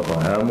البحر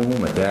وطعامه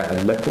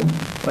متاعا لكم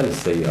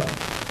وللسيارة.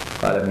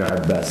 قال ابن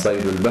عباس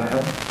صيد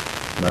البحر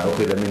ما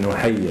أخذ منه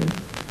حي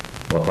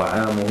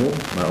وطعامه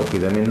ما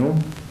أخذ منه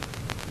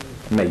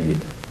ميت.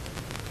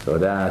 So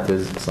that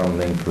is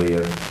something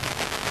clear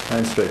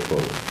and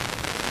straightforward.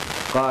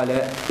 قال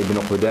ابن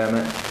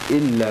قدامة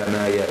إلا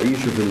ما يعيش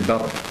في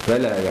البر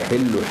فلا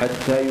يحل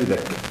حتى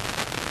يذكر.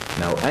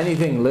 Now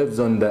anything lives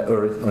on the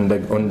earth, on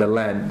the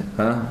land,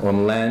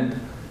 on land,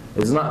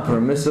 is not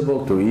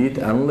permissible to eat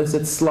unless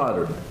it's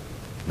slaughtered.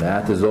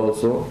 That is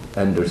also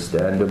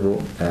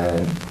understandable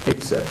and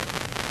accepted.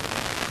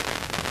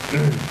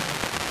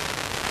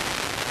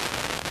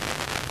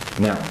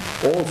 Now,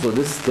 also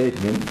this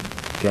statement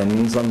can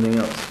mean something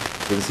else.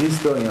 Because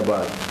he's talking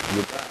about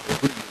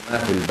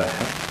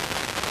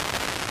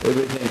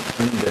everything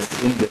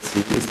in the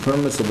sea is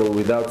permissible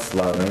without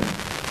slaughtering.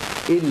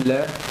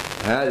 إلا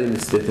هذا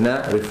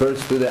الاستثناء refers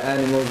to the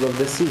animals of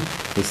the sea.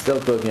 He's still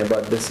talking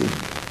about the sea.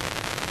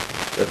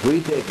 If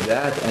we take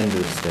that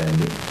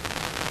understanding,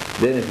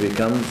 then it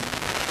becomes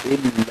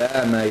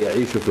إلا ما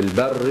يعيش في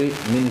البر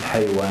من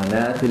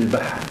حيوانات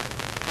البحر,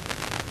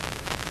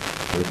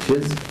 which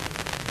is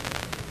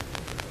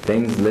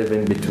things live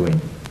in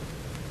between.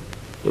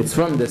 It's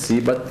from the sea,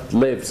 but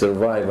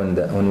survive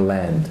on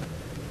land.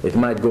 It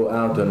might go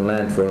out on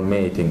land for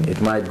mating. It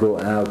might go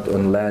out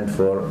on land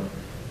for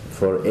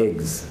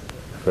eggs,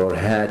 for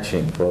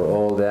hatching, for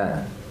all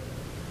that.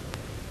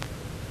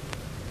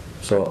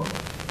 So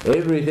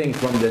everything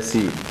from the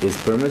sea is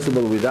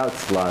permissible without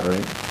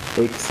slaughtering,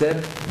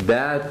 except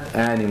that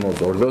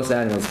animals or those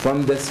animals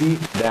from the sea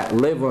that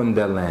live on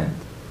the land.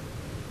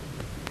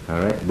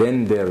 Alright,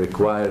 then they're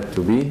required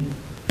to be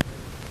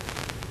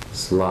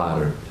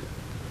slaughtered.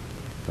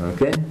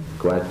 Okay,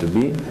 required to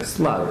be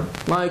slaughtered.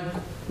 Like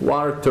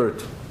water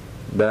turtle,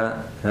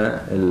 the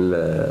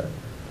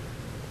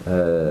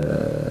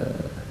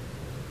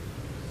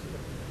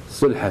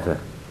sulhafa.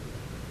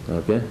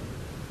 Okay,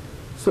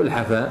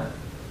 sulhafa,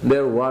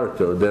 they're water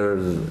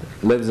turtle.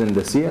 Lives in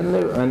the sea and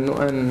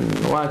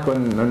walk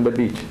on the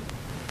beach,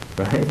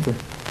 right?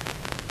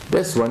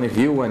 This one, if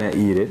you wanna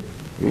eat it,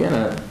 you're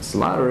gonna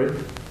slaughter it,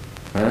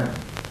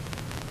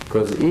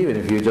 because even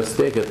if you just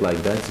take it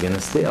like that, it's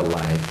gonna stay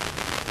alive.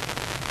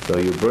 So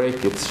you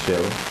break its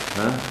shell,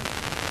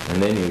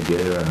 and then you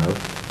get it out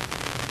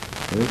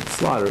and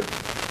slaughter it.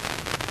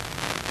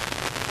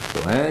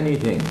 So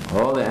anything,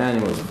 all the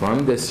animals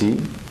from the sea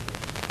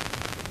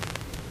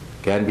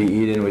can be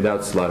eaten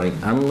without slaughtering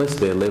unless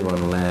they live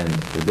on land.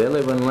 If they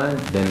live on land,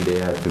 then they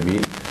have to be,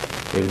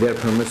 if they're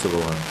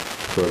permissible.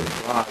 So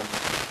frogs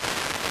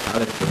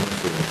aren't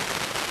permissible.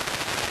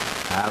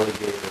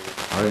 Alligators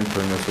aren't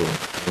permissible.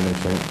 I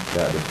mentioned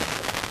that before.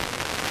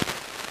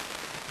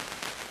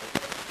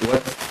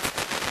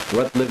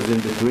 What lives in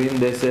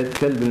between? They said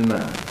كلب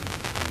الماء.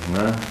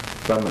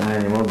 Some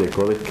animal they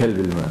call it كلب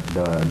الماء,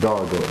 the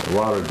dog or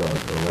water dog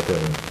or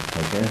whatever.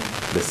 Okay,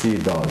 the sea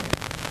dog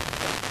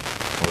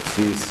or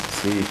sea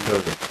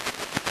turtle.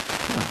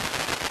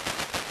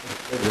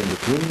 In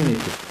between, you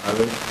need to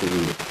follow to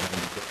eat.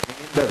 And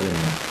doesn't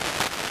know.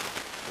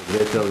 So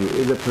they tell you,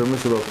 is it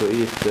permissible to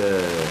eat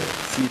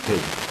sea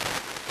pig?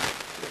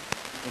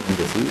 In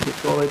the sea, they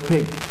call it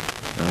pig.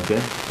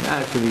 Okay,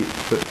 actually,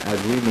 as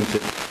we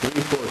mentioned,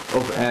 3/4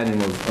 of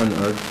animals on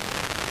earth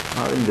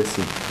are in the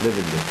sea, live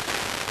in there.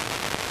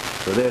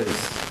 So there is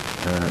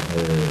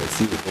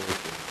sea horse,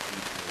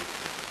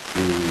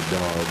 sea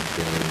dog,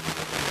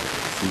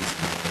 sea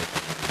snake,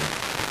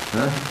 I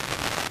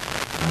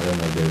don't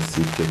know if there's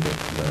sea chicken,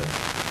 but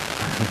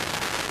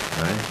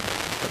right?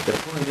 But the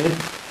point is,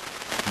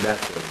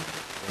 that's what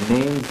the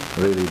names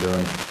really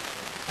don't.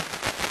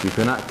 You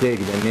cannot take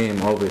the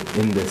name of it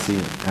in the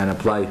sea and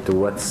apply it to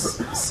what's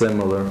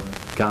similar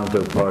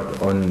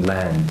counterpart on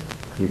land.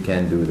 You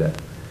can't do that.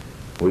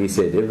 We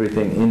said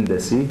everything in the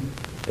sea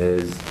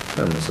is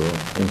permissible,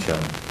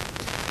 inshallah.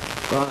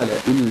 قال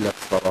إلا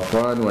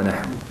الصرفان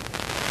ونحو.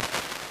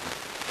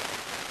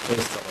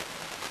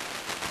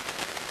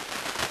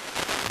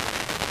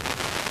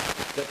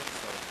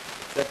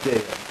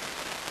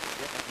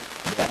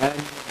 The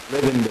animals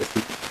live in the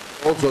sea,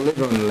 also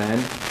live on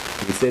land.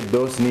 We said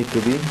those need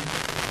to be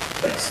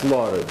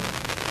slaughtered.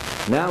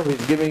 Now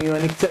he's giving you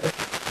an exception.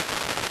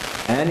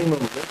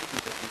 Animals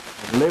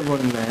live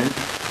on land,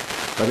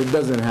 but it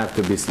doesn't have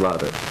to be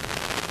slaughtered.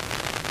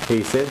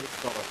 He said,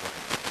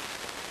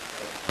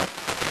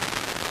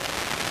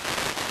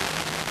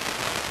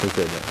 who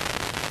said that?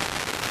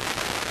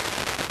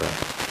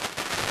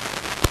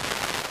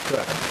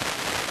 Crab.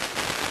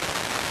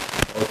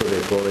 Also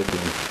they call it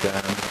in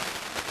Sham,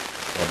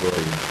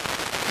 Sabori.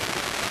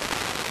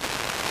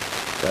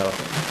 تعرف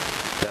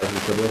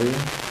الكابوريا؟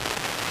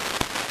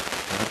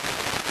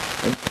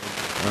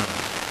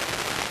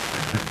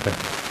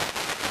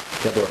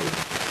 كابوريا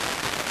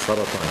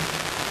سرطان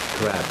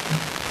crab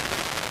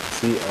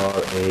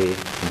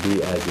C-R-A-B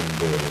as in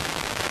boy.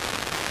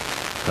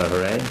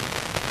 Alright?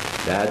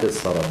 That is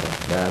سرطان.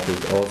 That is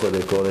also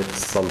they call it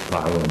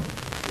سلطعون.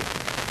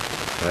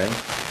 Right?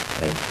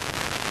 Right.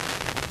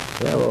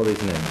 They have all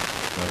these names.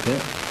 Okay?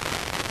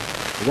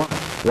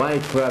 Why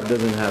crab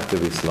doesn't have to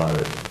be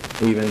slaughtered,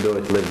 even though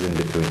it lives in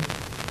between?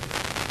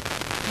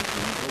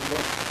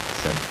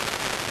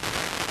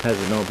 Has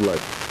no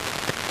blood.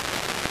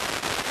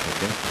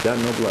 Okay? Got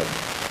no blood.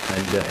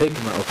 And the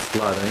hikmah of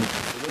slaughtering is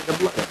to get the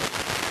blood out.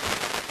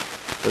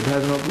 So it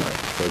has no blood.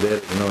 So there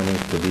is no need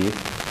to be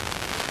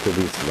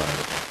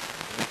slaughtered.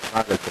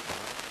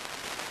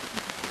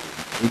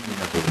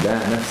 لا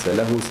نفس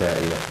له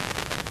سائلة.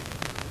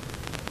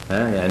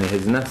 يعني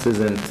his nafs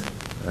isn't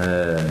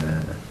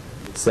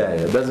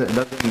سائل, doesn't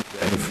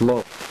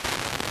flow.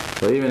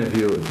 So even if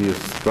you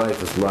try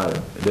to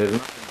slaughter, there's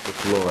nothing to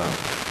flow out.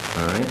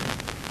 Alright?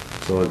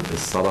 So the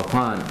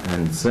saratan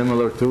and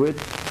similar to it,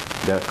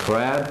 the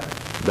crab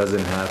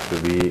doesn't have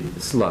to be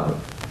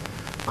slaughtered.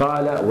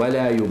 قال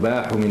ولا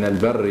يباح من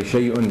البر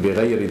شيء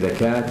بغير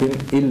ذكاة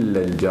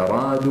إلا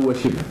الجراد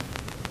وشبه.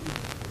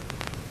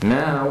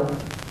 Now,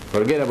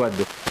 forget about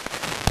this.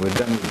 We're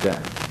done with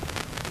that.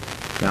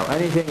 Now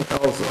anything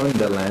else on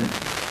the land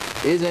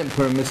isn't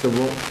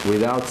permissible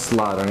without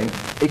slaughtering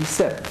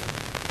except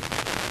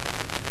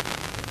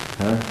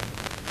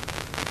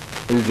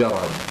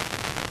الجراد,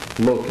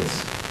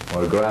 locust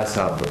or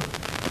grasshopper.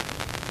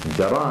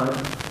 Jarad,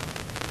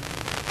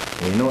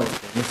 you know it's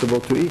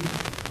permissible to eat.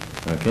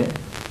 Okay?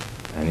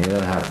 And you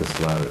don't have to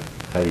slaughter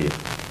it. You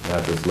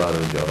have to slaughter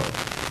jarad.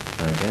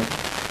 Okay?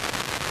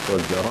 So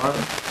jarad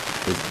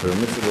is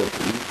permissible to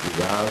eat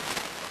without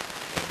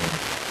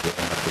you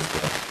don't have to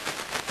slaughter.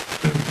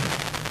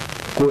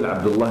 يقول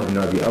عبد الله بن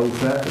أبي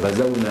أوفى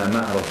غزونا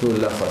مع رسول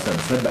الله صلى الله عليه وسلم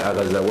 7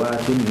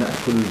 غزوات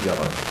نأكل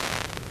الجراد.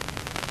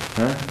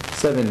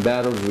 7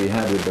 battles we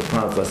had with the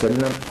Prophet صلى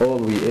الله عليه وسلم, all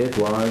we ate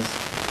was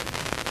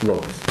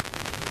locusts.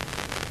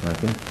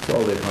 Okay? That's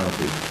all they found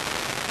to eat.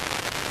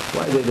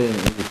 Why they didn't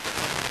eat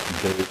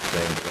dates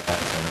and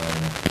grass and all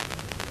that?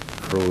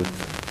 Fruit.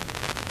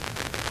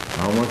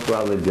 How much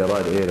probably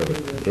Jarad ate of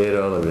it? Ate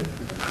all of it.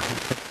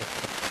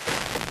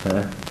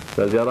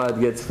 So Jarad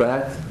gets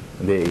fat,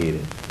 they eat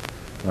it.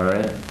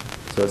 Alright?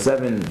 So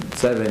 7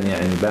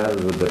 يعني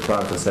battles with the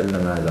Prophet صلى الله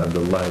عليه وسلم, as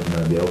Abdullah ibn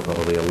Abi Awfa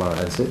رضي الله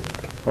عنه said,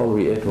 all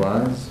we ate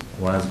was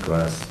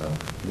grass. So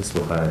this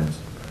Bukhari.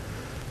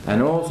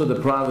 And also the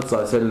Prophet صلى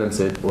الله عليه وسلم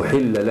said,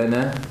 أحل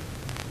لنا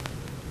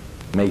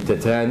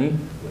ميتتان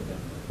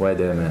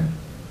ودمان.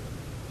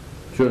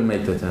 شو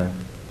الميتتان؟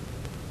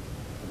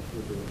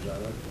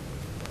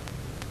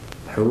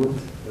 حوت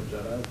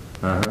والجراد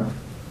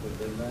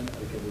والدمان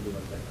الكبد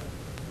والذكر.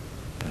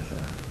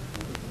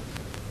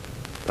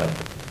 طيب.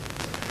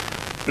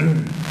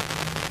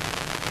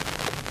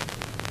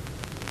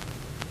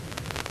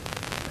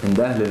 عند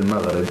أهل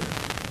المغرب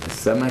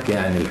السمك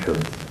يعني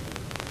الحوت.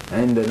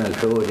 عندنا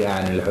الحوت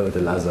يعني الحوت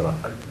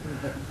الأزرق.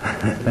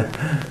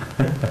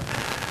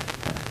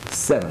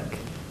 السمك.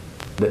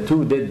 The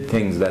 2 dead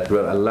things that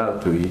we're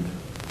allowed to eat,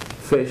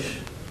 fish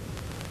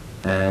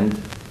and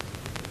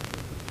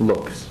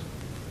locusts,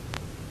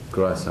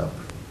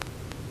 grasshopper.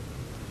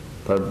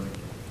 طب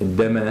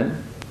الدمان,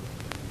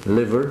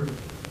 liver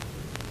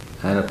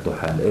and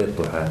الطحال. ايه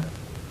الطحال؟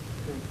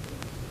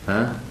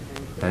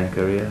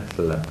 pancreas؟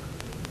 لا.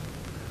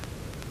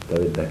 طب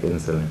بدك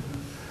insulin.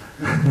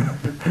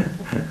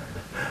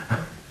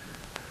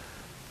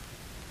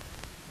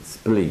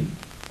 spleen.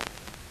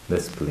 The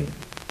spleen.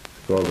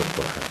 It's called the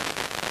طحال.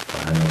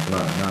 And it's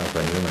not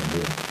a human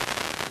being.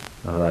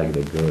 Not like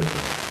the goat.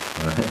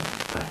 Alright?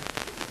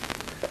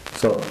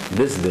 So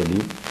this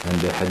dalil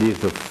and the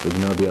hadith of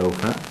Ibn Abi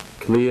Awfa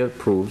clear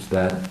proves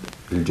that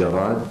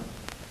al-jarad,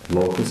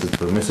 locust, is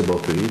permissible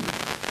to eat,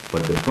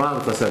 but the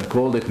Prophet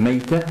called it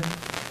mayta,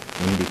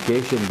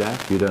 indication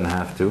that you don't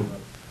have to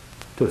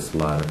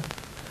slaughter.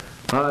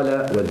 قال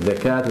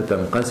والذكاة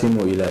تنقسم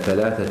إلى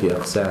 3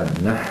 أقسام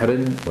نحر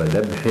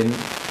وذبح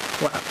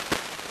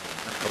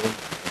وعقل.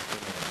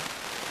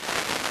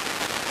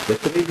 The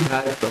 3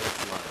 types of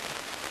slaughter.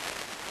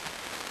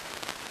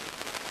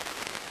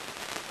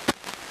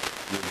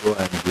 You go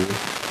and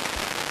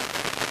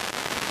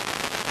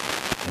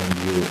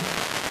you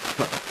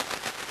cut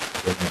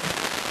the neck.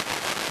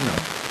 No,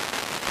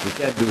 you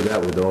can't do that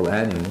with all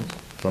animals.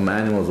 Some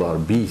animals are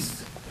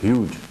beasts,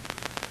 huge.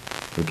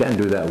 You can't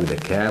do that with a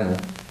camel.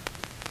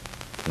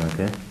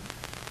 Okay?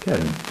 You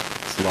can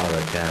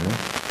slaughter camel.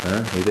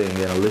 Huh? You think I'm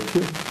gonna let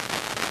you?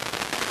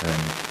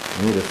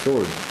 You need a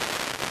sword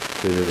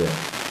to do that.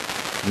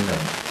 No.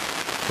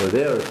 So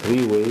there are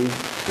 3 ways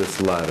to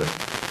slaughter,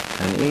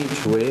 and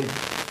each way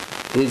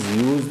is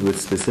used with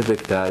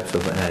specific types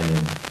of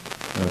animals.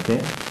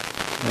 Okay?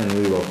 And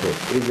we will talk.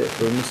 Is it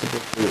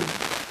permissible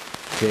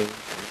to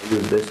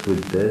use this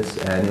with this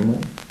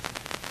animal?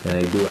 Can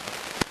I do it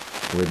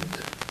with,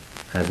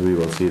 as we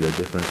will see the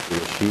difference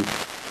with the sheep?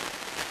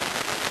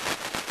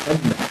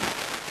 And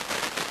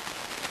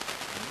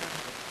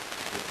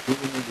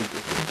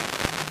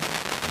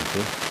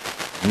okay?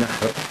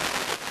 Nahr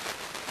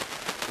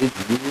is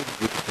used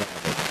with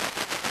camel.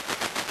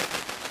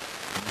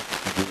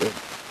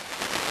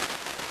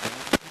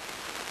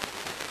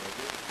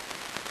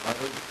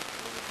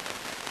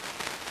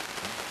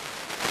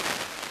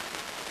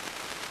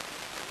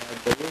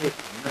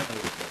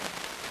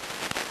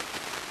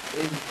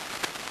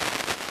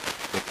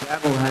 The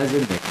camel has a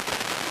neck.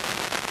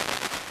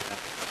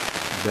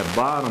 The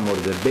bottom or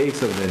the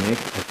base of the neck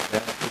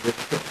attached to the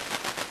hip.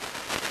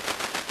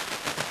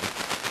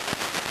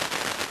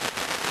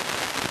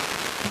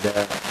 The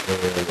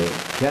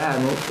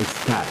camel is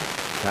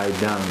tied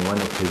down one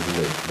of his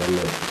legs, the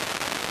leg.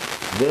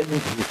 Then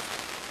he's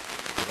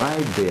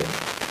right there,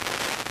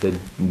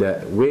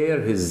 where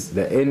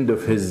the end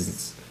of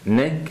his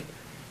neck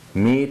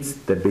meets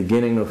the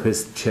beginning of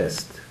his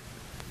chest.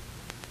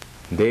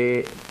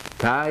 They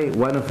tie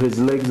one of his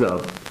legs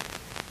up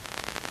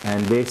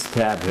and they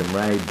stab him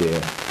right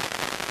there.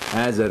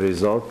 As a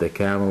result, the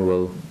camel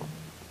will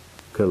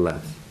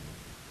collapse.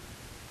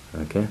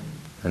 Okay?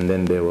 And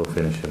then they will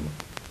finish him.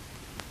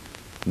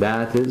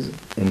 That is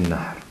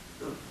in-nahr.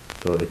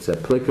 So it's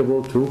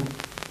applicable to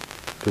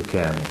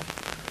camel.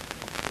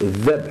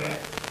 الذبح.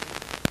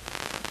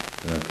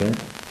 Okay?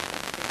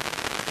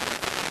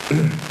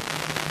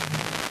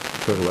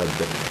 Talk about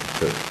that.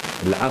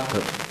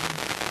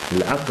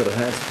 العقر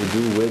has to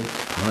do with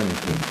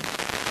hunting.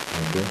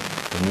 Okay?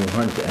 When you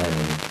hunt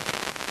animals,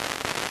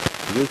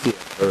 you see a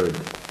bird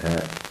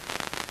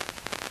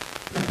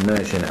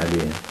ماشي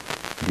عليها.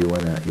 You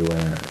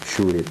wanna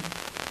shoot it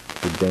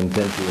with the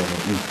intent you wanna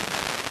eat.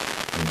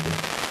 Okay?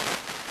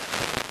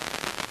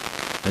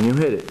 And you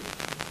hit it,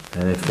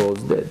 and it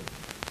falls dead.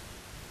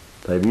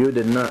 But you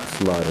did not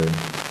slaughter it.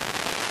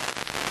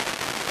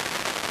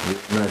 You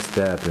did not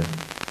stab it.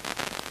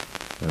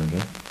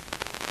 Okay?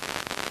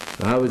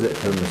 So how is it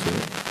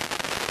permissible?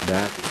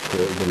 That is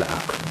called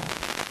al-aqr.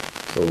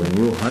 So when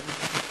you hunt,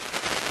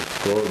 it's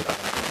called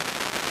al-aqr.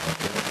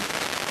 Okay?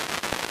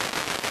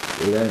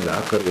 إذا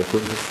العقر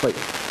يكون في الصيد.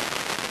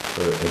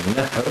 So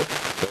النحر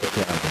هو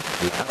كامل.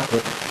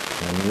 العقر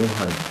when you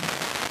hunt.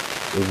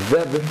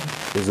 الذبح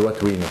is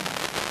what we know.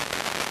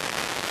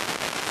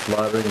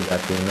 Slaughtering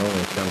that we know when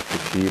it comes to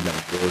sheep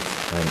and goats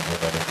and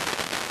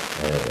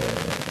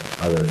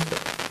other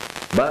stuff.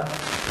 But it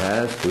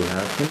has to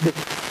have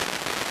conditions.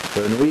 So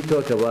when we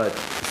talk about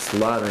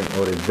slaughtering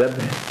or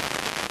الذبح,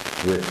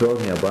 we're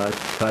talking about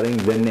cutting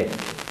the neck.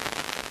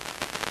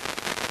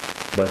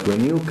 But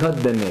when you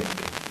cut the neck,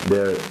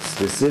 there are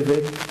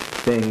specific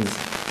things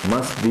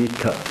must be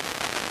cut.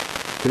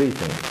 3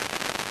 things.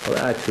 Well,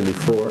 actually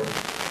 4,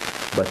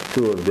 but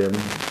 2 of them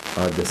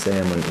are the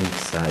same on each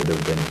side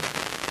of the neck.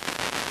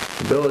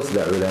 Those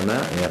the ulama,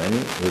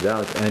 يعني,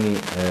 without any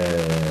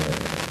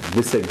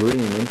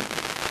disagreement,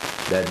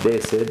 that they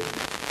said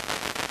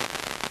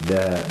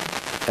the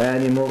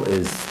animal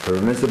is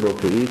permissible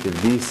to eat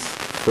if these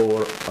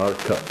 4 are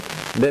cut.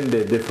 Then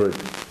they differed.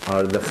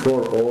 Are the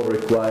 4 all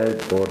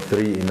required, or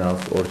 3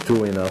 enough, or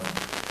 2 enough?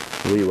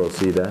 We will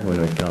see that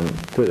when we come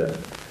to that.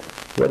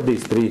 What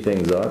these 3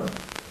 things are: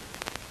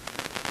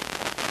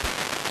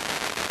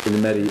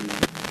 المري,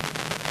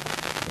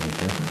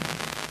 okay,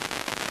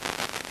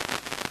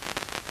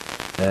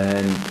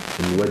 and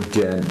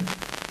الوجان,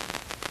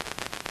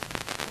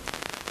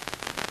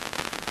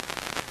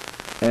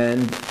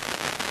 and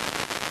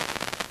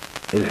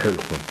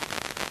الحلقوم.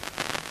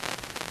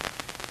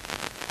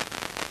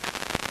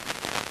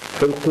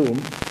 حلقوم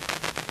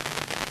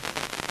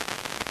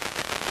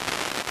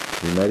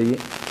المري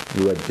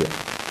يوجه.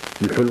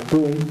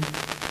 الحلقوم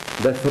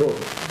ده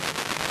throat.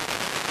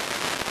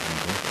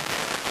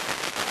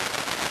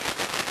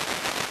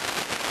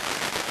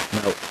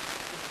 Now,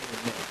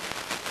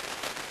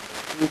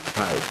 2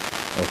 pipes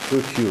or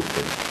 2 tubes.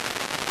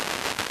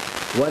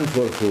 One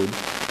for food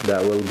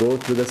that will go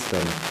to the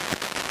stomach,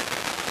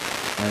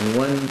 and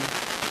one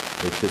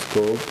which is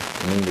called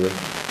in English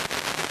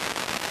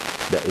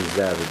the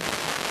izabit.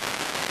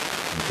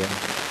 Okay?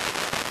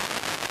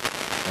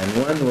 And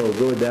one will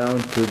go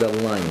down to the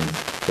lungs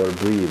for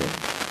breathing.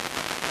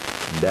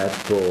 That's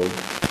called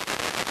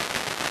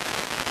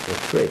the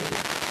trachea.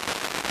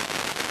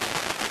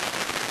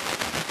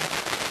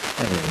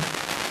 Anyway,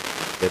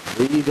 the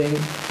breathing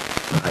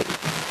pipe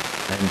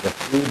and the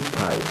food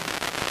pipe,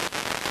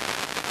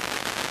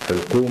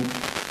 القوم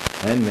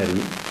and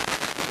mari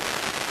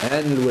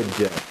and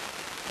الوجان.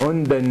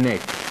 On the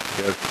neck,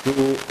 there are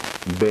 2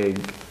 big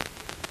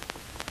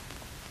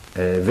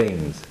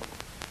veins.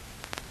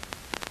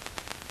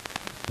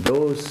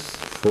 those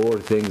four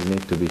things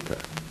need to be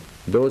cut.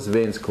 Those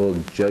veins called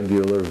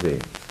jugular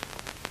veins.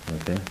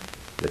 Okay?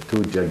 The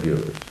two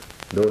jugulars.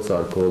 Those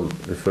are called,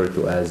 referred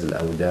to as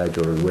al-awdaj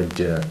or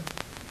al-wajja.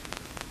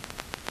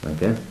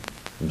 Okay?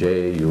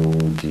 J-U-G-U-L-A-R.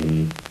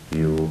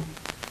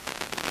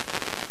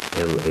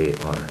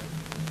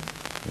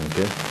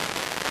 Okay?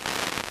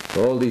 So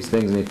all these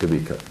things need to be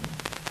cut.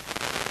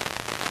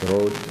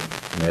 Throat,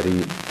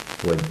 mari,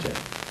 wajja.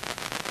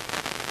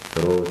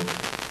 Throat,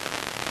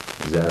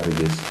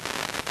 esophagus,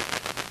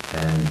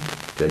 and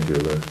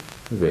jugular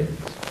veins.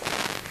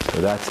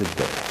 So that's it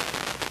there.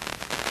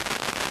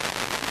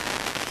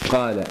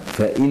 قال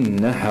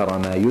فإن نحر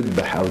ما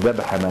يذبح أو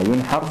ذبح ما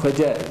ينحر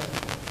فجائز.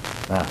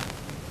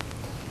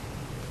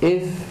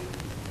 If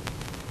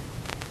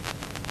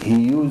he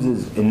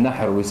uses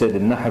النحر, we said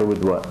النحر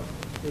with what?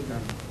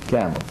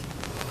 Camel.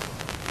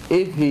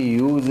 If he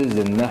uses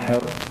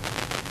النحر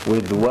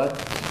with what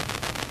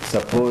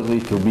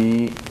supposedly to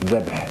be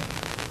ذبح,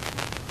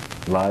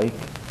 like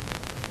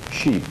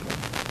sheep,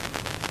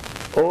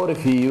 or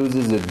if he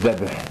uses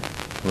الذبح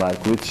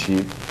like with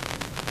sheep,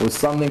 with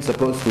something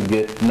supposed to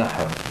get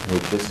نحر,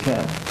 which is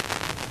camel.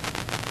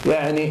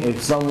 يعني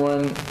if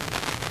someone,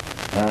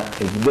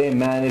 if they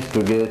manage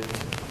to get,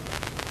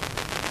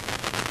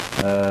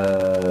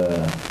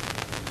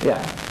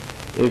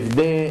 if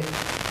they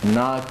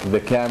knock the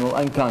camel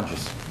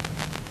unconscious,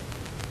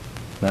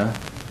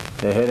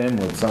 they hit him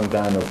with some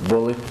kind of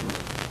bullet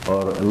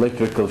or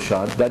electrical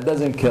shot, that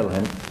doesn't kill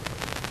him,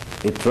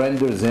 it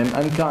renders him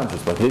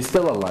unconscious, but he's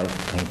still alive.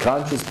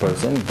 Unconscious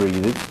person,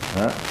 breathing,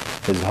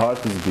 his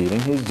heart is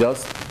beating, he's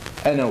just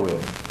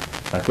unaware.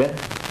 Okay?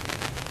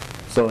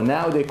 So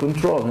now they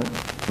control him.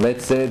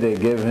 Let's say they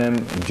give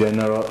him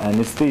general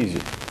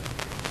anesthesia.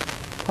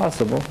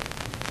 Possible.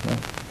 Yeah.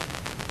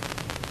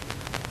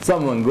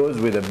 Someone goes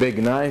with a big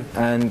knife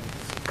and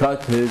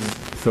cut his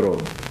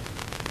throat,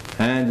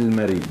 and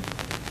al-mari,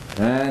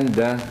 and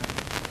the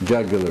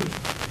jugular.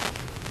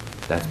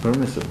 That's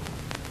permissible.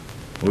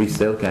 We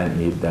still can't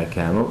eat that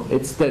camel.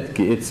 It's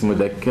tadki, it's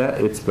mudakka,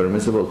 it's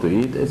permissible to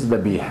eat, it's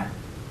dabih.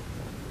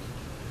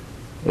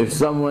 If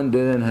someone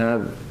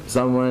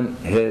someone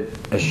hit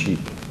a sheep,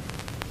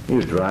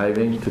 you're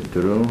driving to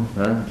Turum,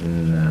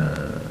 in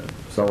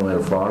somewhere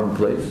farm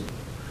place,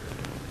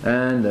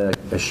 and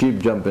a sheep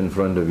jump in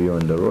front of you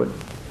on the road,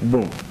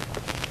 boom,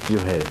 you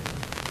hit it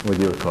with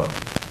your car.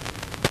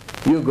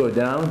 You go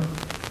down,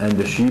 and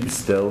the sheep's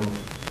still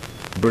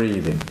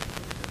breathing,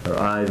 her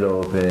eyes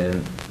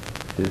open.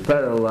 She's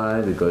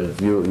paralyzed because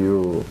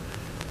you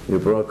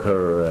broke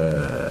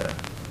her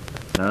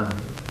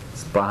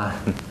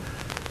spine.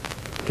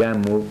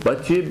 Can't move,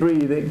 but she's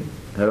breathing,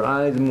 her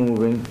eyes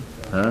moving.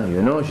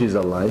 You know she's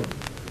alive.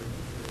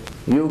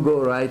 You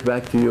go right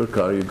back to your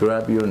car. You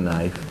grab your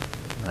knife.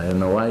 I don't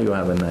know why you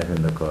have a knife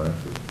in the car,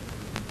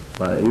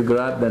 but you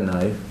grab the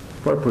knife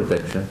for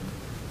protection.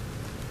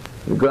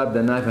 You grab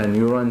the knife and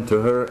you run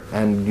to her,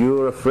 and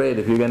you're afraid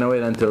if you're going to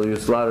wait until you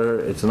slaughter her,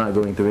 it's not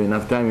going to be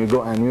enough time. You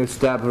go and you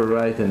stab her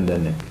right in the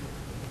neck,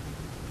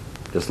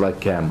 just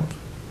like camels.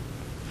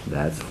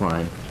 That's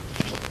fine.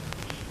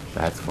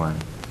 That's fine.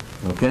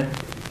 Okay?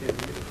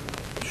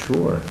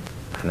 Sure.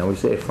 Now we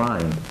say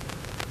fine.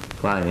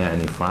 Fine,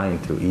 يعني fine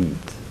to eat.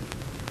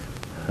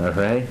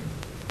 Alright?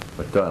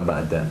 We're talking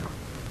about that.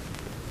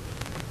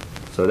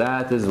 So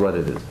that is what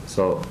it is.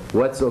 So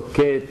what's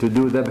okay to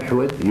do dhabh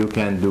with, you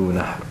can do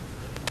nahr.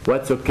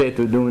 What's okay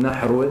to do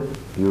nahr with,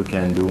 you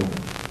can do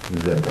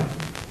dhabh.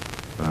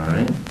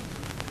 Alright?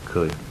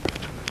 Good.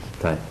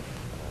 طيب.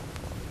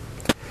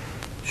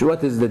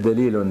 What is the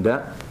dalil on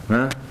that?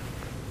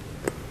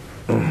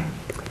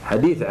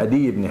 Hadith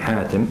Adi ibn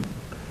Hatim,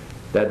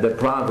 that the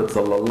Prophet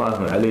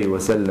sallallahu alayhi wa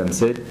sallam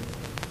said,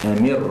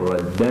 أمر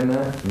الدم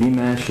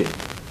بما شئت.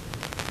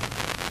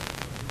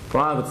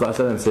 Prophet sallallahu alayhi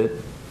wa sallam said,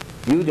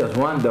 you just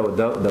want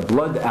the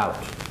blood out.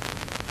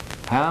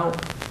 How?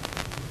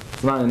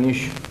 It's not an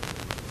issue.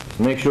 Just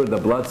make sure the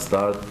blood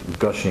starts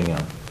gushing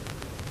out.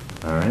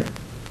 Alright?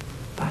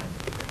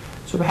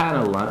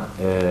 Subhanallah,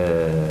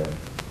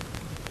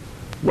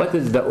 what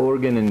is the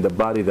organ in the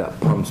body that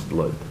pumps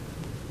blood?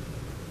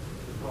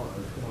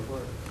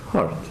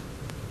 Heart.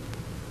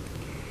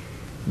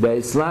 The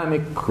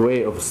Islamic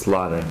way of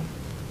slaughtering,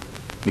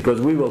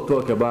 because we will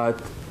talk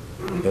about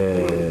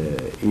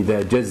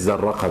إذا جز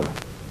الرقبة,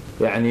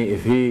 يعني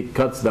if he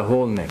cuts the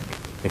whole neck,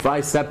 if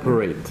I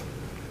separate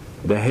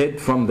the head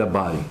from the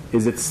body,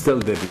 is it still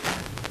dhabih?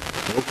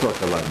 We'll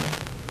talk about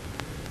that.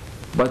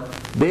 But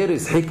there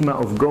is hikmah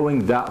of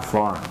going that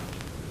far,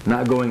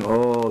 not going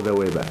all the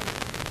way back.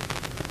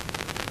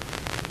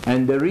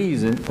 And the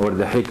reason, or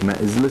the hikmah,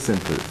 is, listen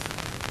to this.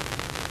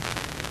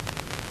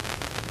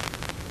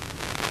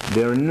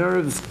 Their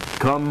nerves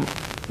come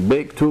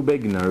two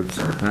big nerves,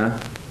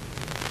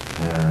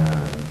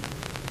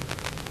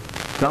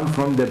 come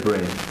from the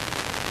brain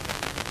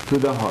to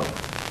the heart.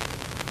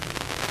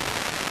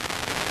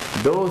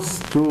 Those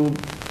two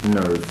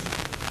nerves,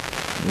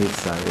 each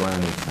side, one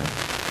on each side,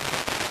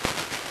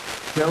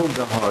 tell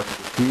the heart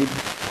to keep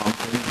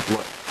pumping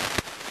blood.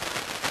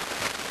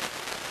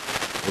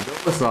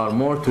 Those are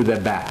more to the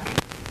back,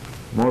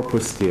 more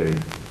posterior.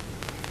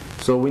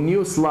 So when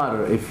you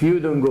slaughter, if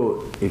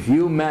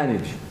you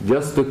manage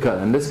just to cut,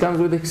 and this comes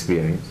with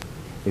experience,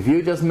 if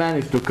you just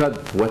manage to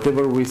cut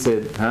whatever we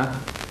said,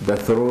 the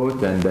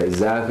throat and the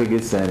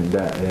esophagus and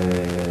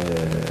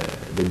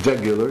the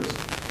jugulars,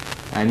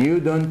 and you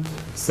don't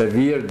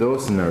sever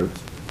those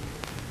nerves,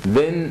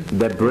 then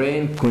the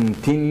brain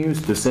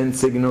continues to send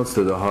signals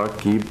to the heart,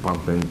 keep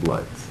pumping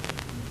blood.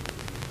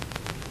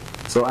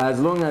 So as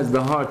long as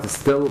the heart is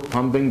still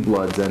pumping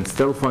blood and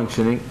still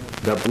functioning,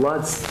 the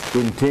blood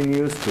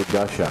continues to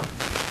gush out,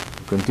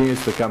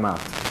 continues to come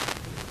out.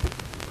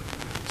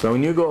 So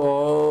when you go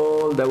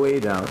all the way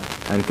down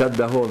and cut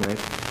the whole neck,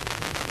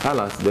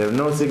 خلاص, there are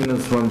no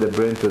signals from the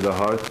brain to the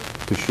heart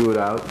to shoot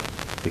out,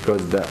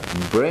 because the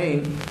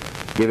brain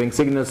giving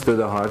signals to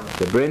the heart,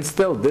 the brain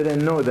still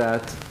didn't know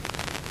that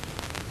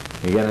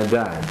you're gonna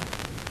die.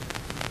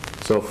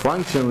 So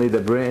functionally the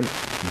brain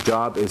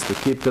job is to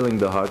keep telling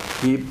the heart,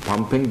 keep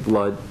pumping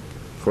blood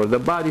for the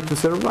body to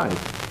survive.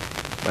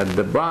 But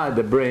the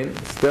brain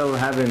still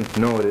haven't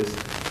noticed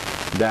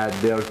that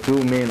there are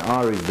two main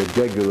arteries, the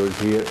jugulars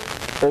here,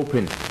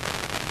 open.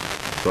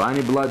 So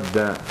any blood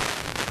the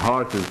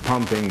heart is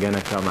pumping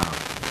gonna come out.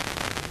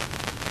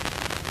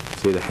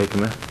 See the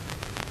hikmah?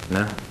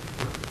 No?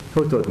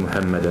 Who taught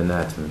Muhammad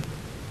anatomy?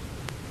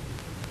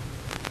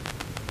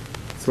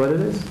 That's what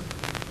it is.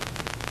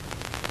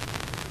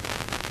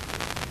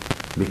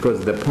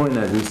 Because the point,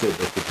 as we said,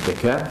 the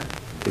cap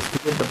is to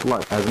get the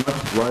blood, as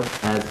much blood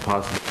as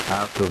possible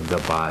out of the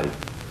body.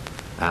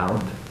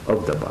 Out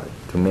of the body.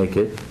 To make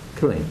it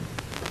clean.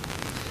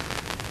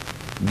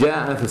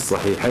 جاء في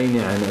الصحيحين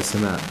عن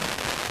أسماء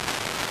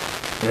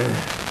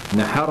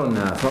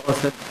نحرنا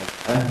فرسا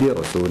عهد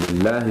رسول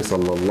الله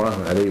صلى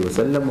الله عليه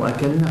وسلم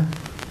وأكلناه.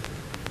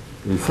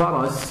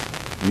 الفرس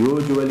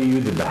usually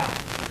يذبح.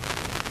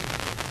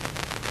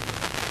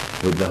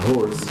 With the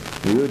horse,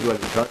 we usually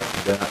cut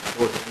the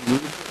horse.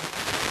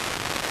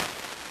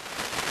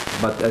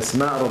 But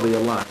Asma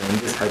radiallahu anha in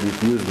this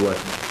hadith used what?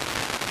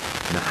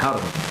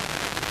 نحر.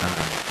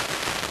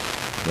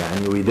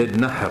 يعني we did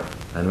نحر.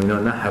 And we know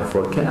نحر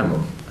for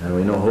camel. And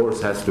we know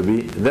horse has to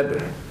be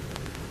ذبح.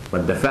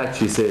 But the fact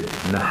she said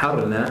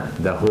نحرنا,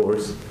 the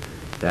horse,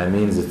 that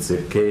means it's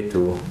okay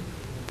to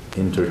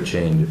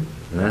interchange it.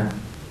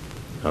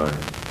 Alright.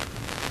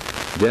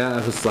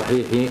 جاء في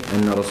الصحيح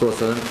أن الرسول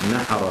صلى الله عليه وسلم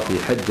نحر في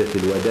حجة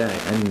الوداع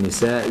عن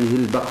نسائه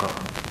البقر.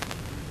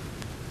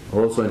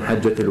 Also in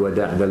حجة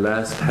الوداع, the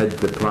last Hajj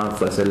the Prophet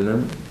صلى الله عليه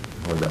وسلم,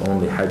 or the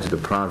only Hajj the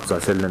Prophet صلى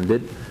الله عليه وسلم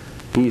did,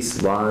 he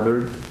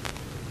slaughtered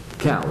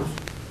cows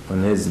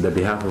on the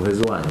behalf of his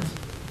wives.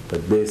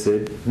 But they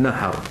said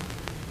nahar.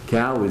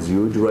 Cow is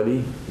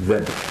usually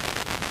dhabh,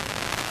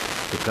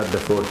 to cut the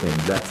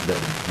forefinger. That's the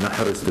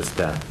nahar, is to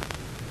stab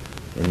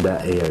in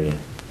that area.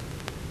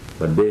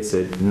 But they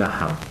said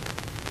nahar,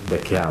 the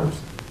cows,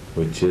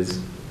 which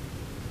is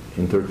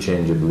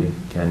interchangeably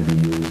can be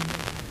used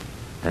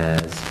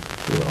as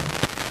well.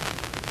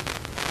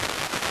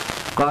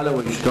 قال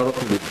ويشترط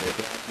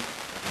للزكاة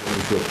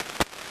والشرب.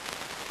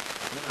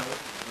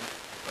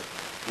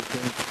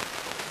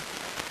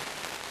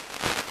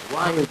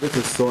 Why this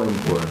is so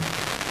important?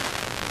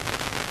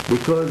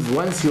 Because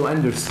once you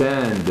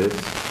understand this,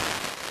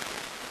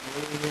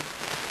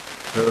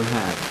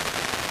 perhaps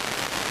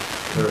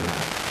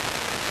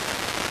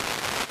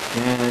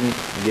can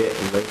get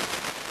like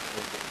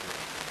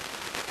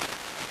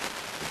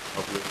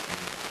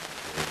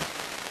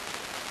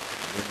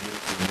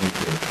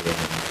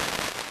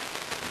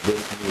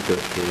this meter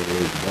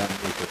case, that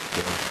meter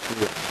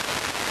case,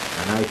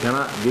 and I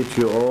cannot get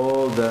you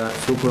all the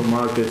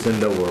supermarkets in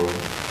the world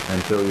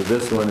and tell you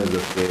this one is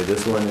okay,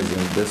 this one is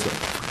in this one.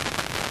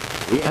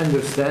 We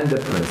understand the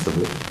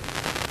principle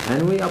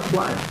and we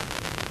apply.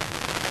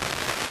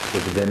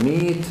 If the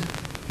meat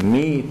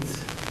meets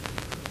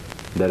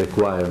the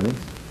requirement,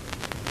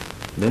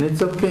 then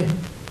it's okay.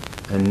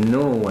 And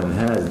no one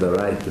has the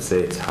right to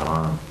say it's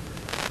haram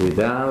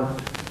without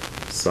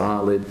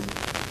solid,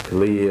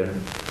 clear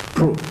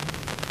proof.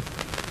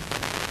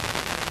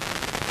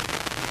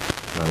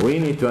 Now we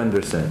need to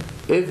understand,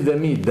 if the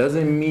meat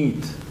doesn't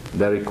meet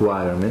the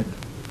requirement,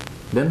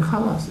 then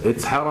khalas,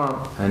 it's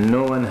haram and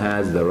no one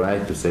has the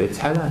right to say it's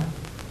halal.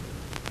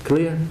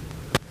 Clear?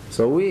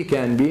 So we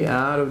can be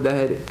out of the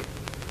headache,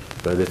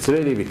 because it's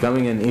really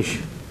becoming an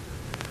issue.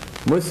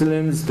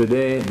 Muslims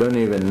today don't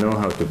even know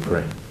how to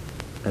pray,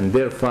 and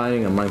they're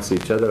fighting amongst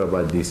each other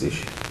about this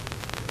issue.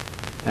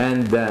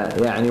 And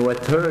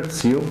what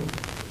hurts you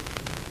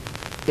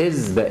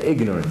is the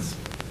ignorance.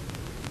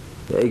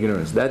 The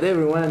ignorance that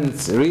everyone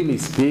really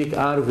speak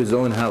out of his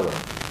own hawa.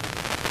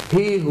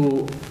 He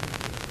who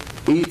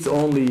eats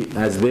only,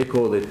 as they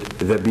call it,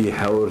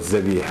 dhabiha or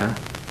zabiha,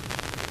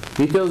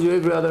 he tells you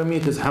every other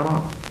meat is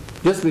haram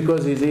just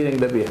because he's eating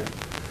dhabiha.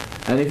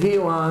 And if he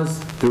was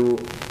to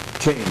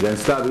change and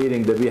stop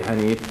eating dhabiha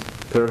and eat,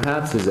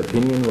 perhaps his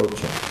opinion will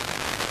change,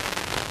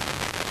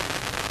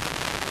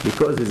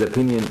 because his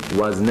opinion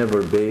was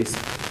never based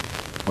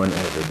on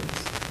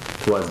evidence.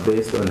 It was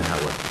based on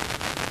hawa.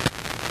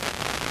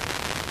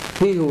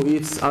 He who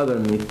eats other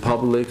meat,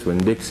 Publix,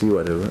 Winn-Dixie,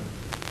 whatever,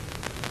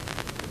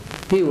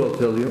 he will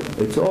tell you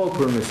it's all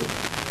permissible.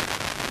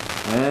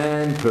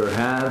 And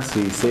perhaps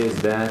he says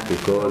that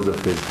because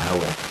of his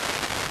hawa.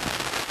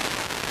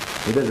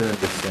 He doesn't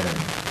understand.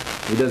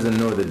 He doesn't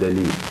know the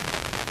dalil.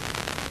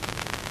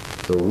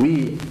 So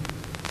we,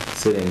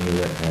 sitting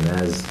here and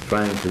as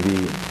trying to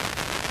be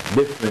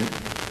different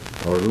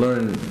or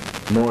learn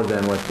more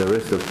than what the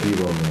rest of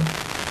people know,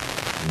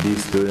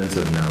 these students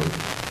of knowledge,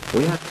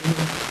 we have to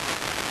know.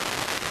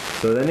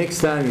 So the next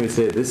time you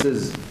say, this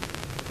is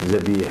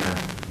zabiha,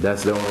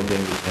 that's the only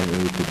thing you can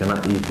eat, you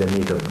cannot eat the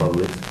meat of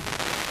Publix.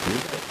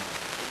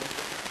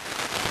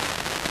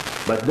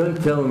 But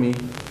don't tell me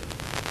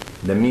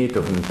the meat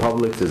of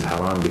Publix is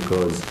haram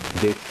because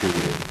they chew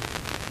it.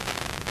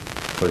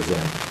 For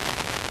example,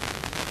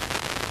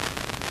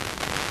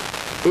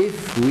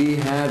 if we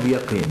have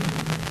yaqeen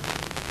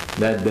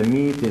that the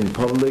meat in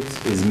Publix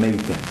is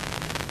mayta,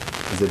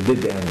 is a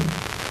dead animal,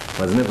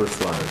 was never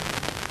slaughtered,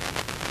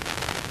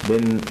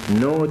 then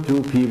no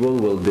two people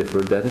will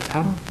differ that it's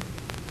haram.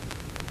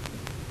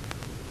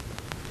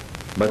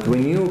 But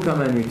when you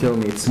come and you tell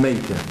me it's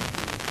mayta,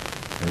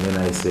 and then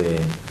I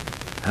say,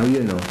 how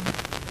you know?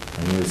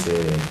 And you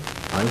say,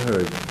 I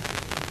heard.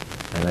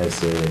 And I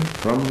say,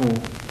 from who?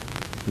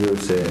 You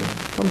say,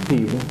 from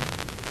people.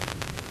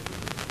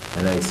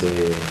 And I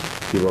say,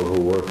 people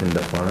who work in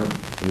the farm.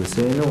 You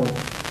say, no.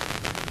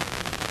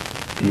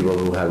 People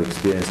who have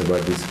experience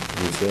about this.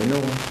 You say,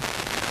 no.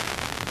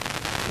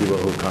 People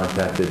who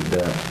contacted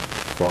the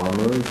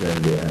farmers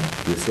and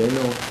you say,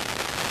 no.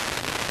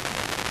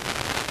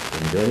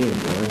 It's very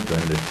important to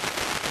understand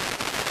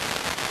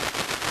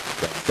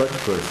that such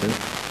person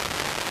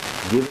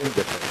giving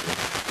the fatwa,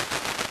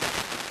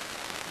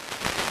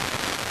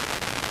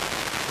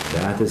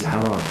 that is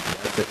haram.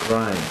 That's a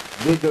crime.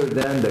 Bigger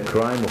than the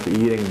crime of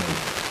eating meat.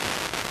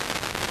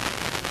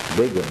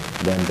 Bigger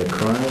than the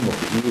crime of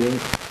eating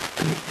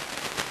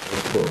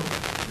pork.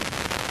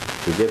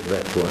 To give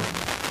fatwa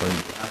on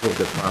behalf of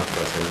the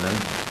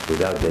Prophet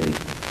without dalil.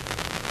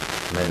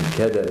 Man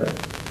kadaba.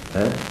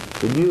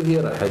 Did you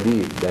hear a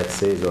hadith that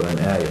says, or an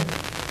ayah,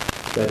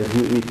 that if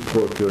you eat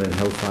pork you're in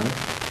hellfire?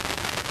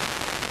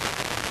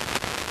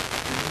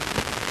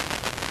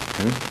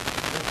 I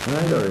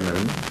don't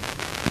remember.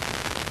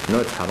 You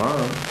know it's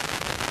haram.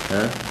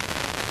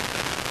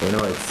 You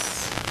know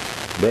it's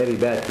very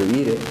bad to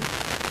eat it.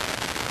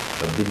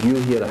 But did you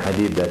hear a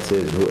hadith that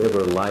says,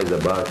 whoever lies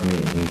about me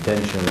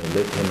intentionally,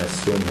 let him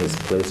assume his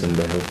place in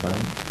the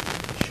hellfire?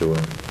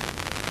 Sure.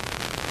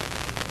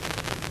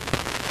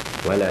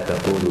 ولا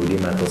تقولوا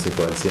لما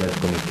تصف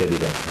ألسنتكم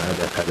الكذب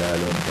هذا حلال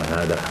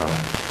وهذا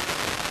حرام.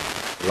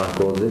 Allah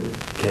calls it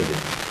كذب.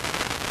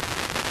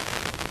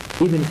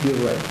 Even if you're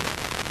right.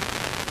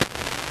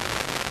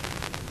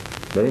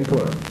 Very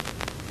important.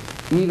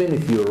 Even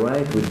if you're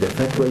right with the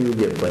fatwa you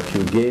give, but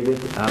you gave it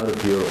out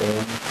of your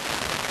own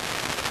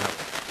power.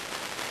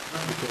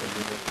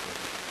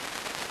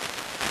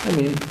 I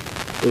mean,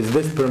 is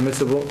this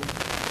permissible?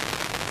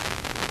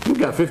 You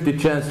got 50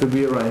 chance to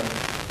be right.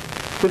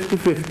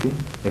 50-50.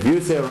 If you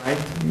say right,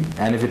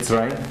 and if it's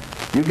right,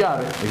 you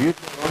got it. If you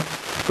say wrong,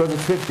 because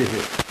it's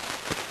 50-50.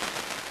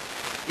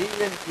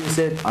 Even if you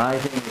said, I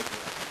think it's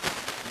right,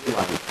 you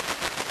like it.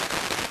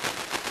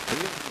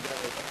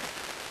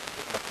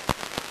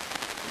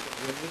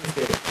 When you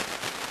say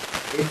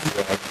it's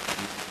right,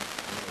 you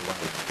know why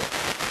it's right.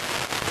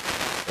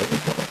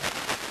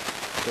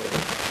 So,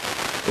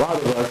 a lot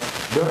of us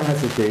don't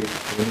hesitate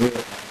when we're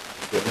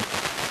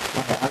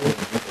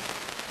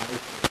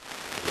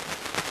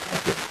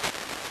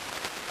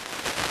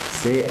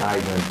say I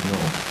don't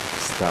know.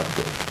 Stop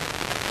there.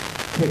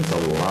 Takes a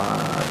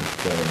lot of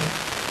training.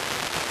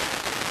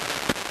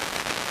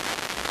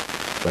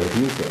 But if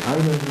you say I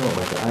don't know,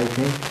 but I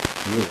think,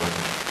 you're right.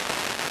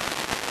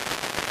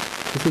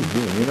 This is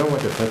deen. You know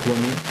what a fatwa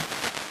means?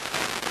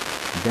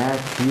 That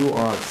you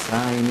are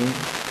signing.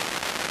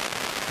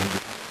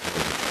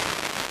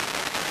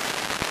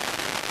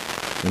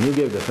 When you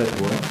give the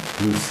fatwa,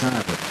 you sign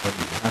it on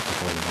behalf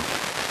of Allah.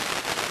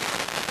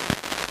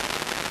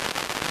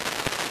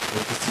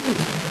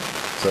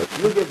 So if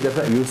you give the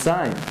fatwa, you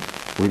sign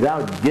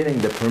without getting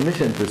the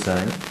permission to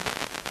sign,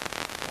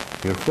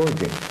 you're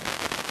forging.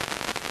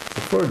 It's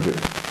a forgery.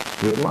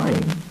 You're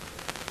lying.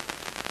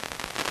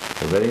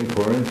 So very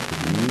important to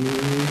be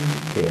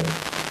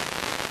careful.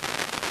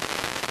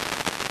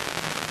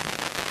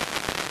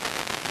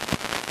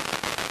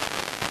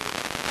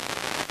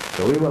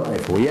 So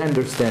if we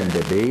understand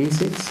the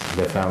basics,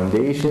 the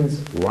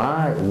foundations,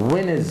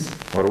 when is,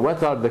 or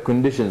what are the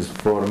conditions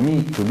for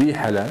meat to be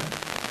halal,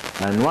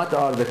 and what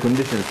are the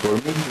conditions for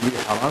meat to be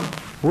haram,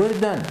 we're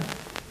done.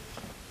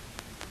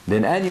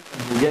 Then anyone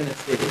who's going to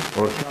say,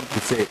 or come to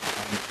say,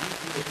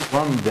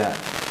 from the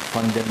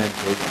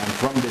fundamentals and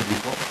from the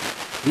default,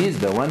 he's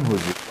the one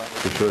who's required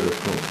to show the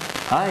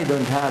proof. I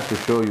don't have to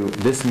show you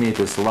this meat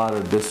is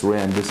slaughtered this way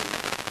and this.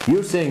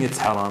 You're saying it's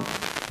haram.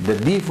 The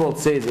default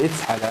says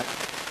it's halal.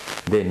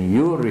 Then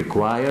you're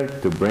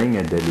required to bring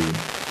a dalil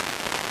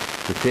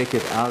to take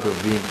it out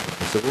of being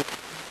permissible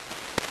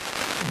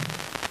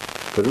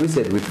Because we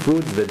said with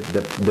foods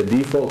the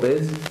default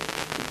is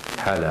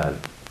halal.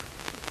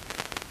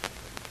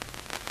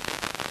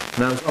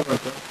 Now someone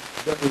says,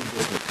 don't eat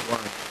this meat. Why?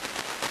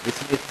 This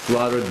meat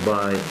slaughtered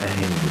by a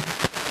Hindu.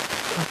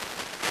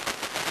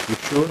 You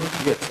sure?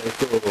 Yes, I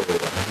saw a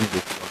Hindu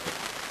slaughter.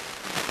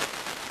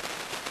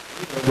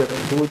 The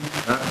food,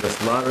 the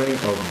slaughtering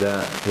of the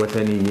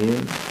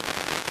Wataniyin,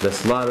 the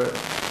slaughter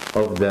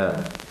of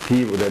the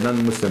people, the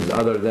non-Muslims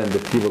other than the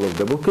people of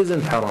the book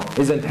isn't haram,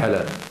 isn't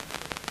halal.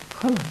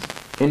 خلاص.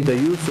 انت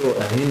you saw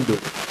a Hindu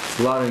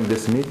slaughtering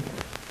this meat,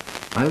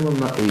 I will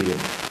not eat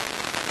it.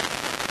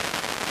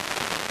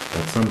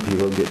 But some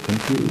people get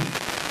confused.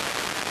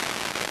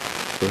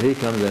 So he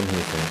comes and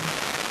he says,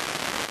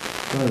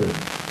 brother,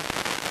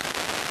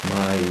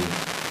 my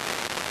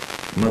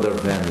mother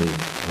family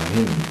are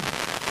Hindu,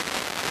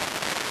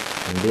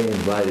 and they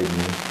invited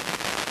me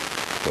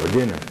for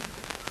dinner.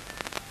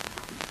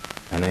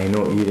 And I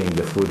know eating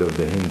the food of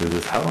the Hindus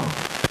is haram.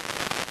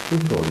 Who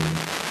told you?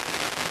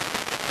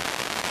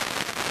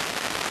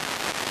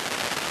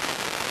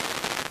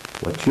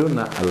 What you're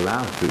not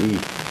allowed to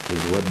eat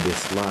is what they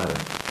slaughter.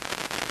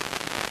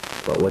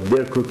 But what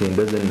they're cooking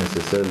doesn't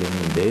necessarily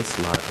mean they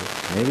slaughter.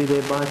 Maybe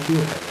they bought you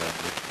halal.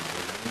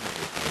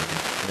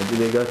 Maybe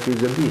they got you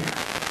zabih.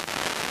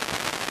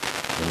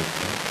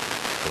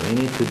 So we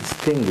need to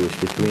distinguish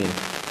between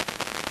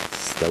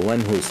the one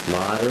who's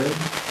slaughtering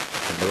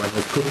and the one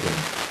who's cooking.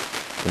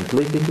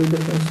 Completely two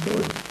different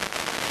stories.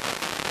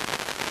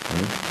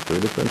 Two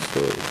different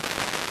stories.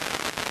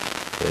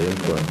 Very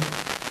important.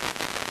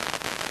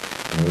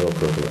 And we will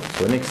talk about it.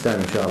 So next time,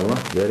 inshallah,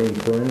 very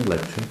important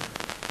lecture,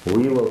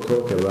 we will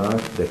talk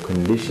about the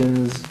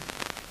conditions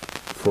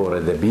for a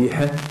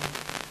dhabiha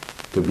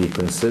to be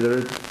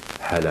considered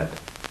halal.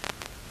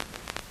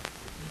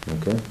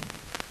 Okay?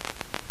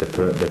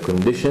 The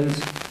conditions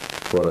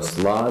for a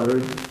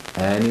slaughtered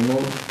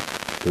animal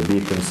to be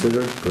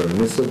considered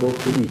permissible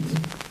to eat.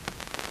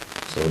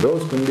 So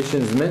those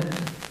conditions met,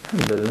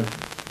 alhamdulillah,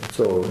 it's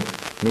all,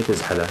 meat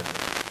is halal.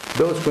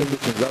 Those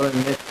conditions aren't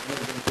met,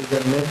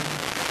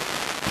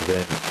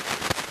 then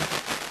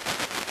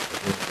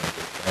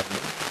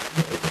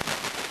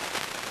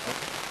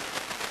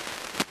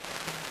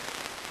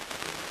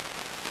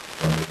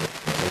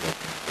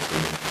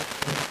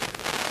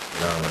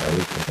Assalamu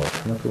alaikum wa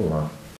rahmatullah.